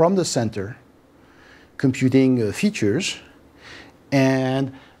distances from the center, computing features,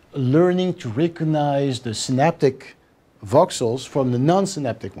 and learning to recognize the synaptic voxels from the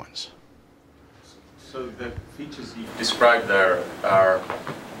non-synaptic ones. So the features you described there are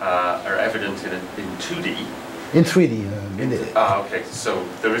evident in 2D. In 3D. Okay. So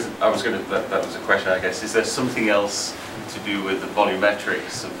there is. I was going to. That was a question, I guess. Is there something else to do with the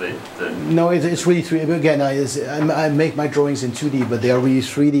volumetrics of the No, it's really 3D. Again, I make my drawings in 2D, but they are really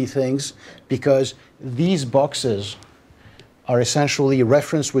 3D things because these boxes are essentially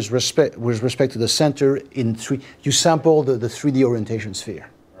referenced with respect to the center in 3. You sample the 3D orientation sphere.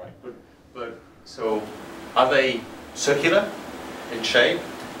 Right. But so are they circular in shape?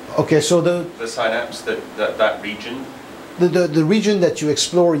 Okay, so the synapse, that region? The region that you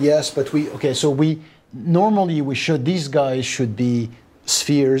explore, yes, but normally we should, these guys should be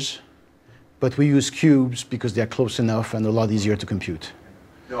spheres, but we use cubes because they're close enough and a lot easier to compute.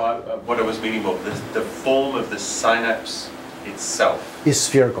 No, what I was meaning was the form of the synapse itself is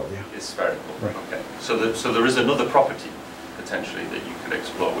spherical, yeah. Is spherical, right. Okay. So there is another property potentially that you could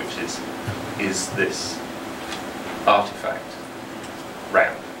explore, which is this artifact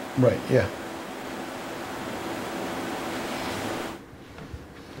round. Right, yeah.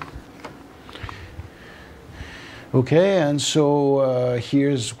 Okay, and so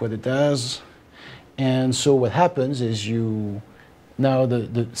here's what it does. And so what happens is now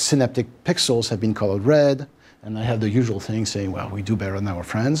the synaptic pixels have been colored red, and I have the usual thing saying, well, we do better than our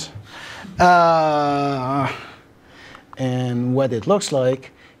friends. And what it looks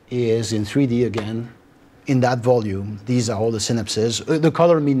like is in 3D again, in that volume, these are all the synapses. The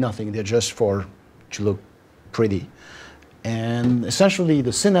color mean nothing, they're just to look pretty. And essentially the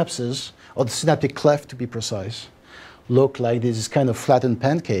synapses, or the synaptic cleft to be precise, look like these kind of flattened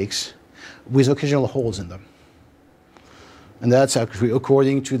pancakes with occasional holes in them. And that's actually,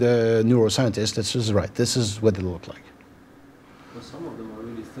 according to the neuroscientist, this is right. This is what they look like. Well, some of them are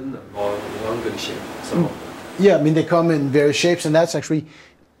really thin or longer in shape. Some of them. Yeah, I mean, they come in various shapes, and that's actually,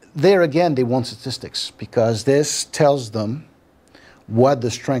 there again, they want statistics, because this tells them what the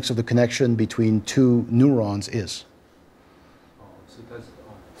strength of the connection between two neurons is.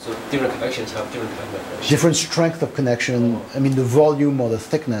 So different connections have different kind of connection. Different strength of connection, I mean the volume or the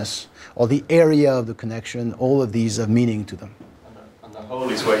thickness or the area of the connection, all of these have meaning to them. And the whole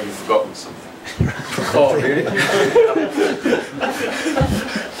is where you've forgotten something. Oh, really?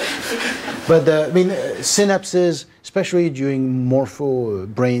 But I mean, synapses, especially during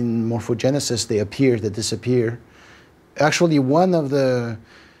brain morphogenesis, they disappear. Actually, one of the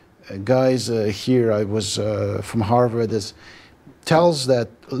guys here, I was from Harvard, tells that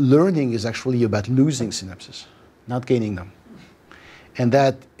learning is actually about losing synapses, not gaining them. And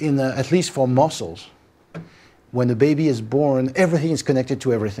that at least for muscles, when a baby is born, everything is connected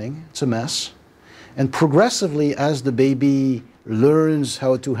to everything. It's a mess. And progressively, as the baby learns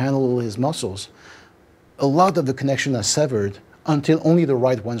how to handle his muscles, a lot of the connection are severed until only the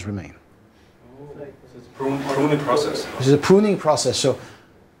right ones remain. So it's a pruning process. This is a pruning process. So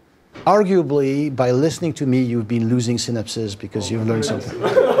arguably, by listening to me, you've been losing synapses because you've learned something.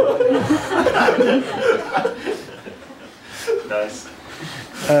 Nice.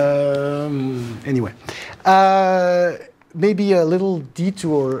 Anyway, maybe a little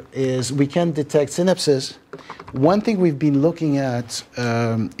detour is we can detect synapses. One thing we've been looking at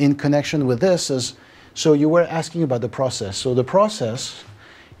in connection with this is, so you were asking about the process. So the process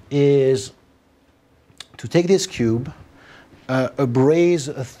is to take this cube, abrase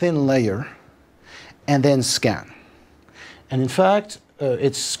a thin layer, and then scan. And in fact,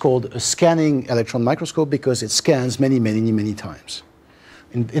 it's called a scanning electron microscope because it scans many, many, many times.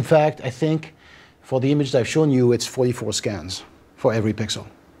 In fact, I think for the image that I've shown you, it's 44 scans for every pixel.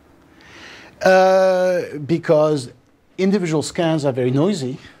 Because individual scans are very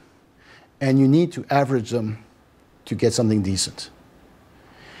noisy, and you need to average them to get something decent.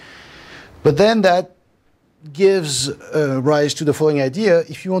 But then that gives rise to the following idea.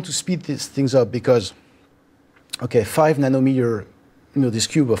 If you want to speed these things up, because, okay, 5 nanometer, this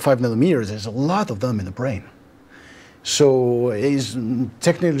cube of 5 nanometers, there's a lot of them in the brain. So is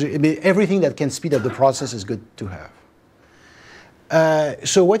technically, I mean, everything that can speed up the process is good to have.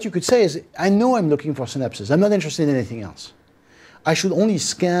 So what you could say is, I know I'm looking for synapses. I'm not interested in anything else. I should only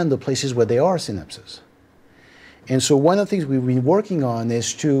scan the places where there are synapses. And so one of the things we've been working on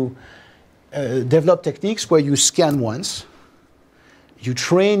is to develop techniques where you scan once, you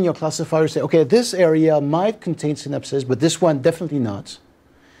train your classifier, say, okay, this area might contain synapses, but this one definitely not.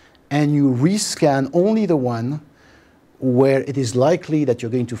 And you rescan only the one where it is likely that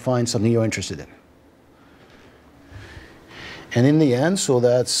you're going to find something you're interested in. And in the end, so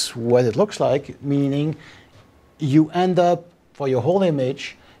that's what it looks like, meaning you end up, for your whole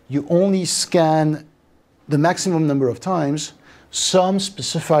image, you only scan the maximum number of times some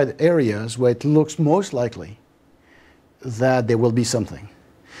specified areas where it looks most likely that there will be something.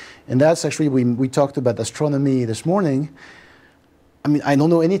 And that's actually, we talked about astronomy this morning. I mean, I don't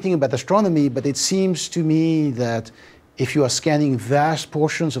know anything about astronomy, but it seems to me that if you are scanning vast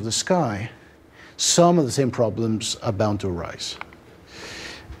portions of the sky, some of the same problems are bound to arise.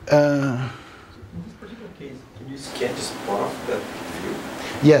 In this particular case, can you scan just part of that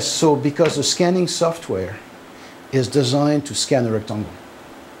view? Yes, so because the scanning software is designed to scan a rectangle.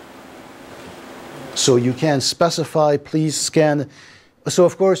 So you can specify, please scan. So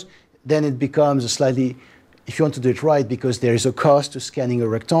of course, then it becomes a slightly, if you want to do it right, because there is a cost to scanning a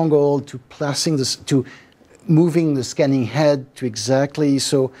rectangle, to placing this, to moving the scanning head to exactly,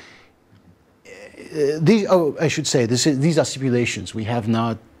 so these, oh, I should say, these are simulations. We have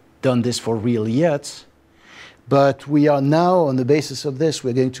not done this for real yet, but we are now, on the basis of this,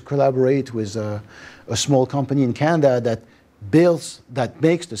 we're going to collaborate with a small company in Canada that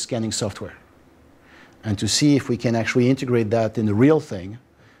makes the scanning software, and to see if we can actually integrate that in the real thing,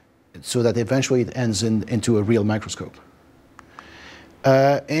 so that eventually it ends into a real microscope.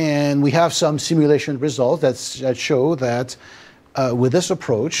 And we have some simulation results that show that with this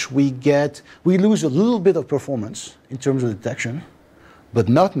approach, we lose a little bit of performance in terms of detection, but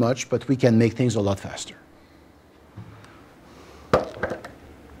not much, but we can make things a lot faster.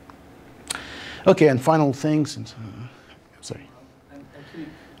 Okay, and final things. Sorry. Actually,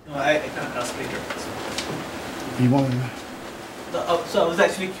 no, I can't ask later. You want So I was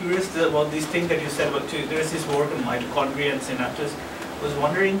actually curious about these things that you said about there is this work on mitochondria and synapses. I was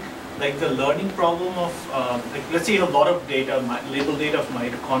wondering, like the learning problem of, like let's say you have a lot of data, label data of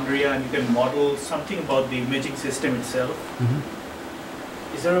mitochondria, and you can model something about the imaging system itself.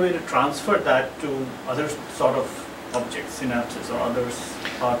 Mm-hmm. Is there a way to transfer that to other sort of objects, synapses or other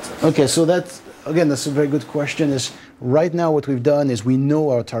parts of Okay, so that's, again, that's a very good question. Is right now what we've done is we know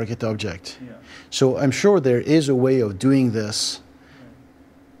our target object. Yeah. So I'm sure there is a way of doing this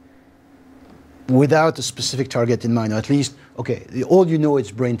without a specific target in mind, or at least, okay, all you know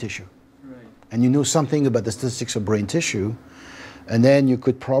is brain tissue. Right. And you know something about the statistics of brain tissue, and then you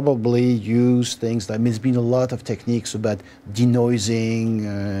could probably use things like, I mean, there's been a lot of techniques about denoising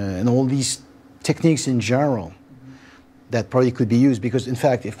and all these techniques in general that probably could be used, because in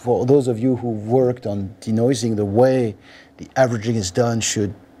fact, if for those of you who worked on denoising, the way the averaging is done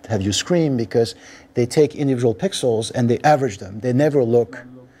should have you scream, because they take individual pixels and they average them. They never look.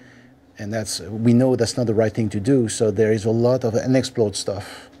 And we know that's not the right thing to do, so there is a lot of unexplored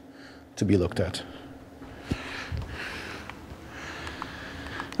stuff to be looked at.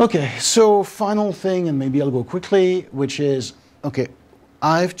 Okay, so final thing, and maybe I'll go quickly, which is, okay,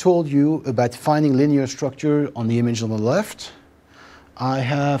 I've told you about finding linear structure on the image on the left. I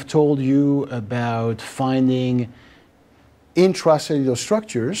have told you about finding intracellular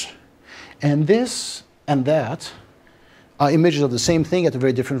structures, and this and that are images of the same thing at a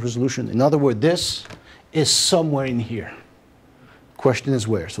very different resolution. In other words, this is somewhere in here. Question is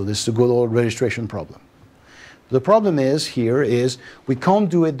where? So this is a good old registration problem. The problem is here is we can't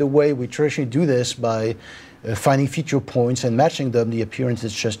do it the way we traditionally do this by finding feature points and matching them. The appearance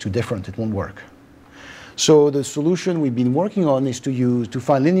is just too different. It won't work. So the solution we've been working on is to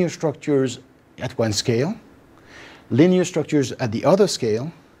find linear structures at one scale, linear structures at the other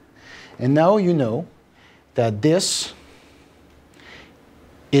scale, and now you know that this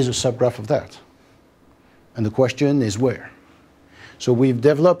is a subgraph of that. And the question is where? So we've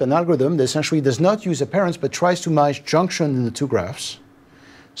developed an algorithm that essentially does not use appearance, but tries to match junction in the two graphs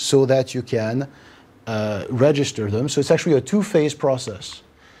so that you can register them. So it's actually a two-phase process.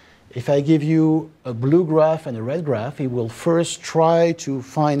 If I give you a blue graph and a red graph, it will first try to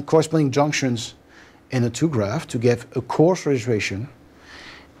find corresponding junctions in the two graphs to get a coarse registration.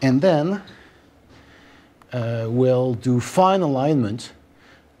 And then we'll do fine alignment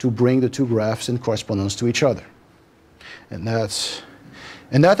to bring the two graphs in correspondence to each other. And that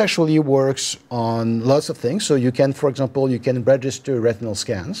actually works on lots of things. So you can, for example, you can register retinal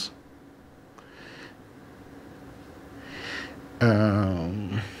scans.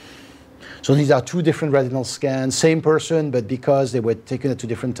 So these are two different retinal scans, same person, but because they were taken at two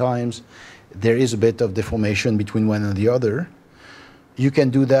different times, there is a bit of deformation between one and the other. You can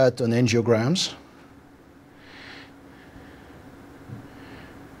do that on angiograms.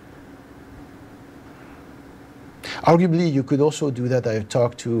 Arguably, you could also do that. I've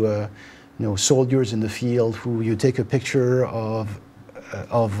talked to soldiers in the field who you take a picture of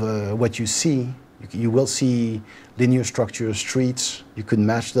what you see. You will see linear structures, streets. You could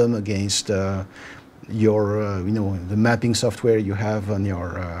match them against the mapping software you have on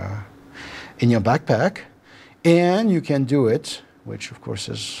in your backpack, and you can do it, which of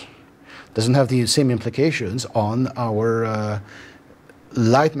course doesn't have the same implications on our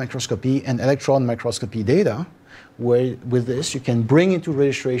light microscopy and electron microscopy data. Where with this you can bring into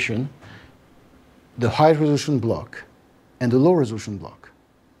registration the high resolution block and the low resolution block.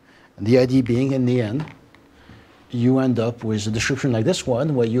 And the idea being, in the end, you end up with a description like this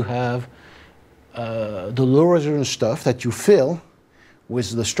one, where you have the low resolution stuff that you fill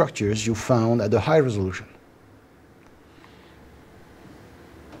with the structures you found at the high resolution.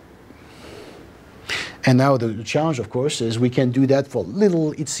 And now the challenge, of course, is we can do that for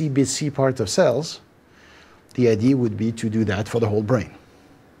little itsy bitsy part of cells. The idea would be to do that for the whole brain,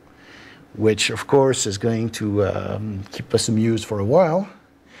 which, of course, is going to keep us amused for a while.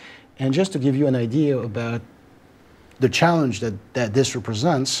 And just to give you an idea about the challenge that this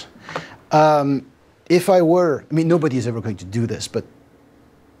represents, if I were, nobody is ever going to do this, but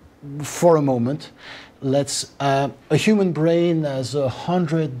for a moment, a human brain has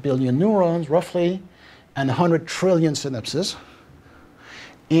 100 billion neurons, roughly, and 100 trillion synapses.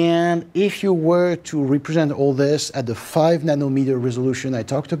 And if you were to represent all this at the 5 nanometer resolution I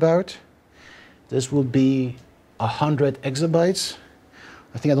talked about, this will be 100 exabytes.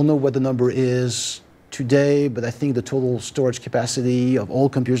 I don't know what the number is today, but I think the total storage capacity of all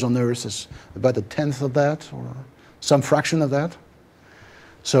computers on Earth is about a tenth of that, or some fraction of that.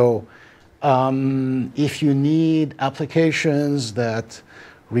 So if you need applications that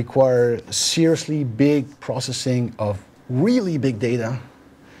require seriously big processing of really big data,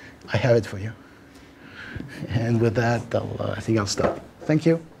 I have it for you. And with that, I think I'll stop. Thank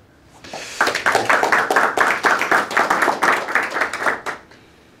you.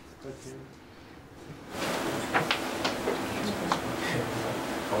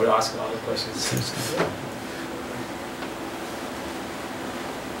 I will ask a lot of questions. So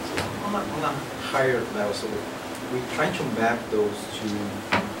on a higher level, so we try to map those to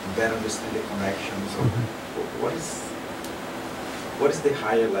better understand the connections. So what is the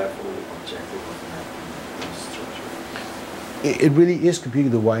higher level objective of mapping the structure? It really is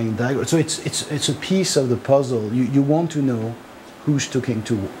computing the wiring diagram. So it's a piece of the puzzle. You want to know who's talking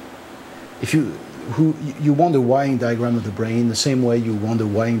to. You want the wiring diagram of the brain the same way you want the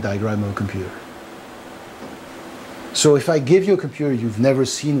wiring diagram of a computer. So if I give you a computer, you've never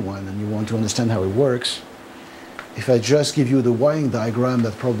seen one, and you want to understand how it works, if I just give you the wiring diagram,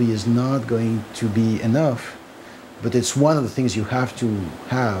 that probably is not going to be enough, but it's one of the things you have to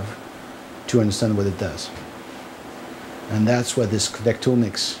understand what it does. And that's what this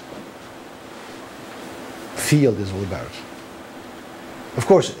connectomics field is all about. Of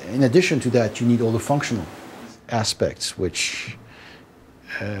course, in addition to that, you need all the functional aspects, which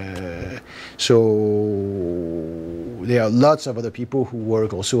so there are lots of other people who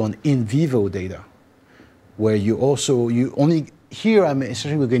work also on in vivo data, where here I'm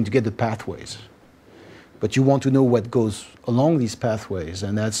essentially we're going to get the pathways, but you want to know what goes along these pathways,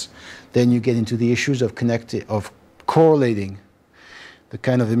 and then you get into the issues of correlating the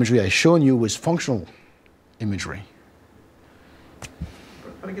kind of imagery I've shown you with functional imagery.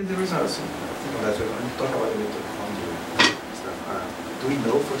 But again, there is also, when you talk about mitochondria stuff, do we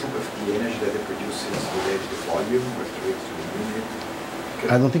know, for example, if the energy that it produces is related to the volume or is related to the unit?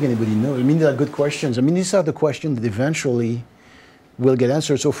 I don't think anybody knows. These are good questions. These are the questions that eventually will get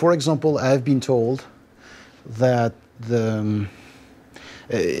answered. So, for example, I've been told that I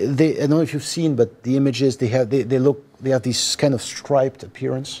don't know if you've seen, but the images they have this kind of striped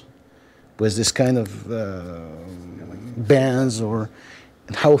appearance, with this kind of bands,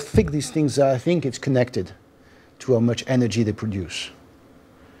 and how thick these things are. I think it's connected to how much energy they produce.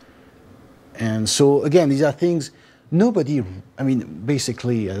 And so again, these are things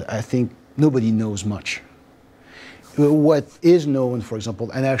basically, I think nobody knows much. what is known, for example,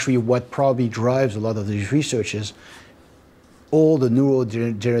 and actually what probably drives a lot of these research is all the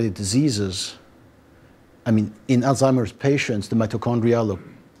neurodegenerative diseases. I mean, in Alzheimer's patients, the mitochondria look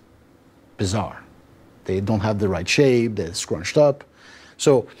bizarre. They don't have the right shape, they're scrunched up.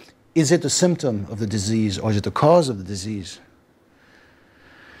 So is it a symptom of the disease or is it the cause of the disease?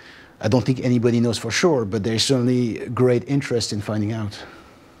 I don't think anybody knows for sure, but there's certainly great interest in finding out.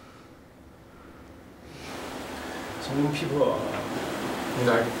 So when people,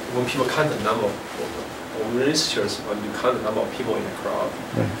 when people count the number of researchers, when you count the number of people in the crowd,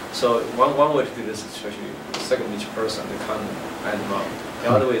 Right. so one way to do this is to actually segment each person and count add them up. The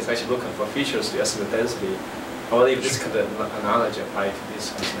other way is actually looking for features to estimate density. I wonder if this could analogy apply to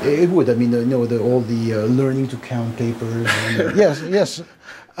this. It would. I mean, all the learning to count papers. And, yes, yes.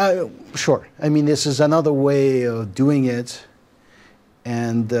 Sure. I mean, this is another way of doing it.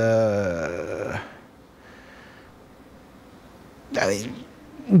 And I mean,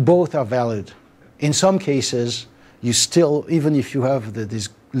 both are valid. In some cases, you still, even if you have this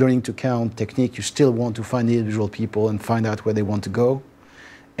learning to count technique, you still want to find the individual people and find out where they want to go.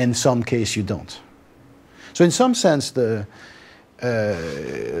 In some case, you don't. So in some sense,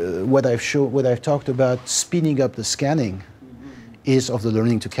 what I've talked about, speeding up the scanning, is of the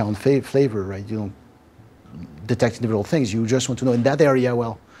learning to count flavor, right? You don't detect individual things. You just want to know in that area,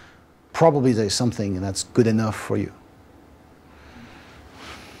 well, probably there's something and that's good enough for you.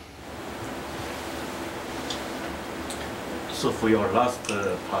 So for your last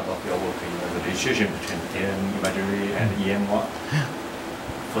part of your work in the relation between DM imagery and EM1,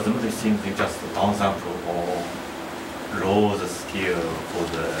 for them it seems you just downsample or lower the scale for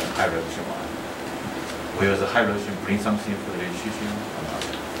the high resolution one. Will the high resolution bring something for the relation or not?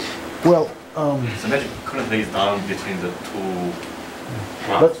 Well, so magic currently is down between the two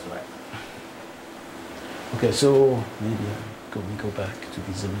graphs, right? Okay, so maybe we go back to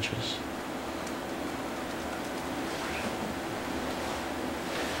these images.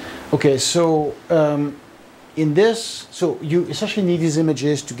 Okay, so in this, so you essentially need these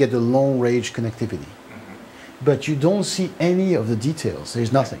images to get the long-range connectivity. But you don't see any of the details.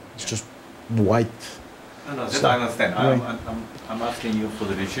 There's nothing. It's just white. No, that I understand. Right. I'm asking you for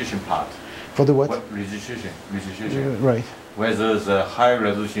the registration part. For the what? What registration? Right. Whether the high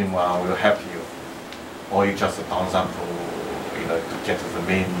resolution one will help you, or you just downsample, to get to the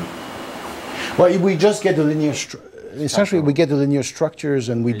main. Well, we just get the linear. Essentially, we get the linear structures,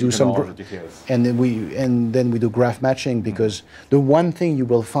 and we do some, and then we do graph matching, because the one thing you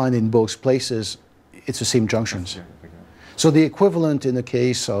will find in both places, it's the same junctions. So the equivalent in the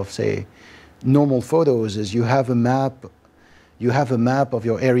case of, say, normal photos is you have a map. You have a map of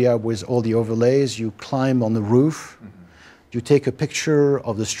your area with all the overlays. You climb on the roof. You take a picture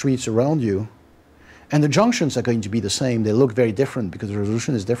of the streets around you, and the junctions are going to be the same. They look very different because the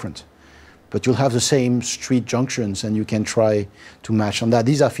resolution is different. But you'll have the same street junctions, and you can try to match on that.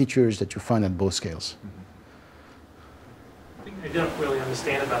 These are features that you find at both scales. The thing I don't really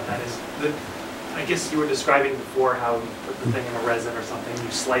understand about that is that I guess you were describing before how you put the thing in a resin or something,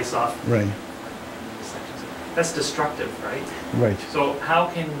 you slice off right. the sections. That's destructive, right? Right. So how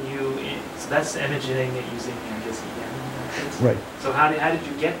can you, so that's imaging it using, I guess, EM. Right. So how did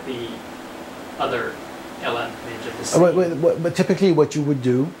you get the other LM image of the same? But typically what you would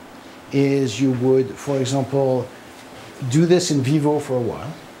do is you would, for example, do this in vivo for a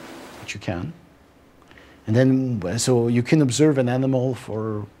while, which you can. And then, so you can observe an animal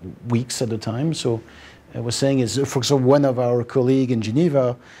for weeks at a time. So I was saying is, for example, one of our colleagues in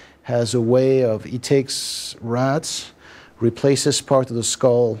Geneva has a way of, he takes rats, replaces part of the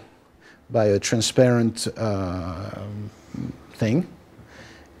skull by a transparent thing,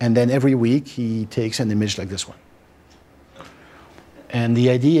 and then every week he takes an image like this one. And the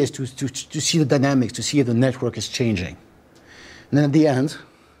idea is to see the dynamics, to see if the network is changing. And then at the end,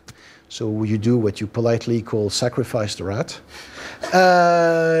 so you do what you politely call sacrifice the rat.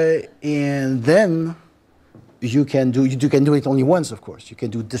 And then you can do it only once, of course. You can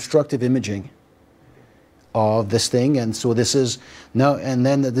do destructive imaging of this thing. And so this is now, and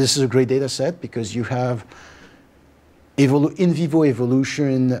then this is a great data set because you have in vivo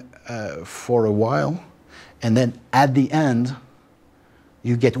evolution for a while. And then at the end,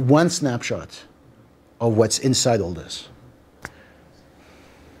 you get one snapshot of what's inside all this.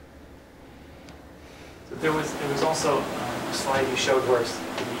 So there was also a slide you showed where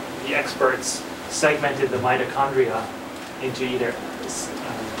the experts segmented the mitochondria into either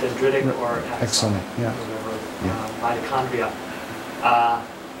dendritic or axon, yeah. Mitochondria.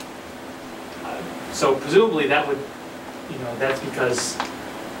 So presumably that would, that's because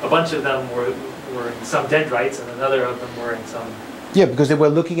a bunch of them were were in some dendrites, and another of them were in some. Yeah, because they were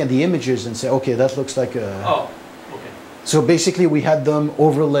looking at the images and say, okay, that looks like a. Oh, okay. So basically, we had them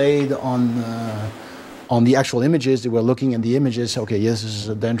overlaid on the actual images. They were looking at the images. Okay, yes, this is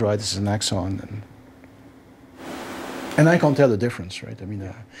a dendrite. This is an axon. And I can't tell the difference, right? I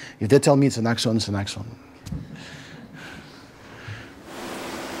mean, if they tell me it's an axon, it's an axon.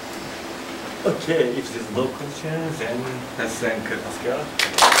 Okay, if there's no questions, then let's thank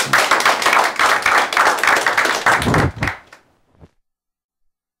Pascal.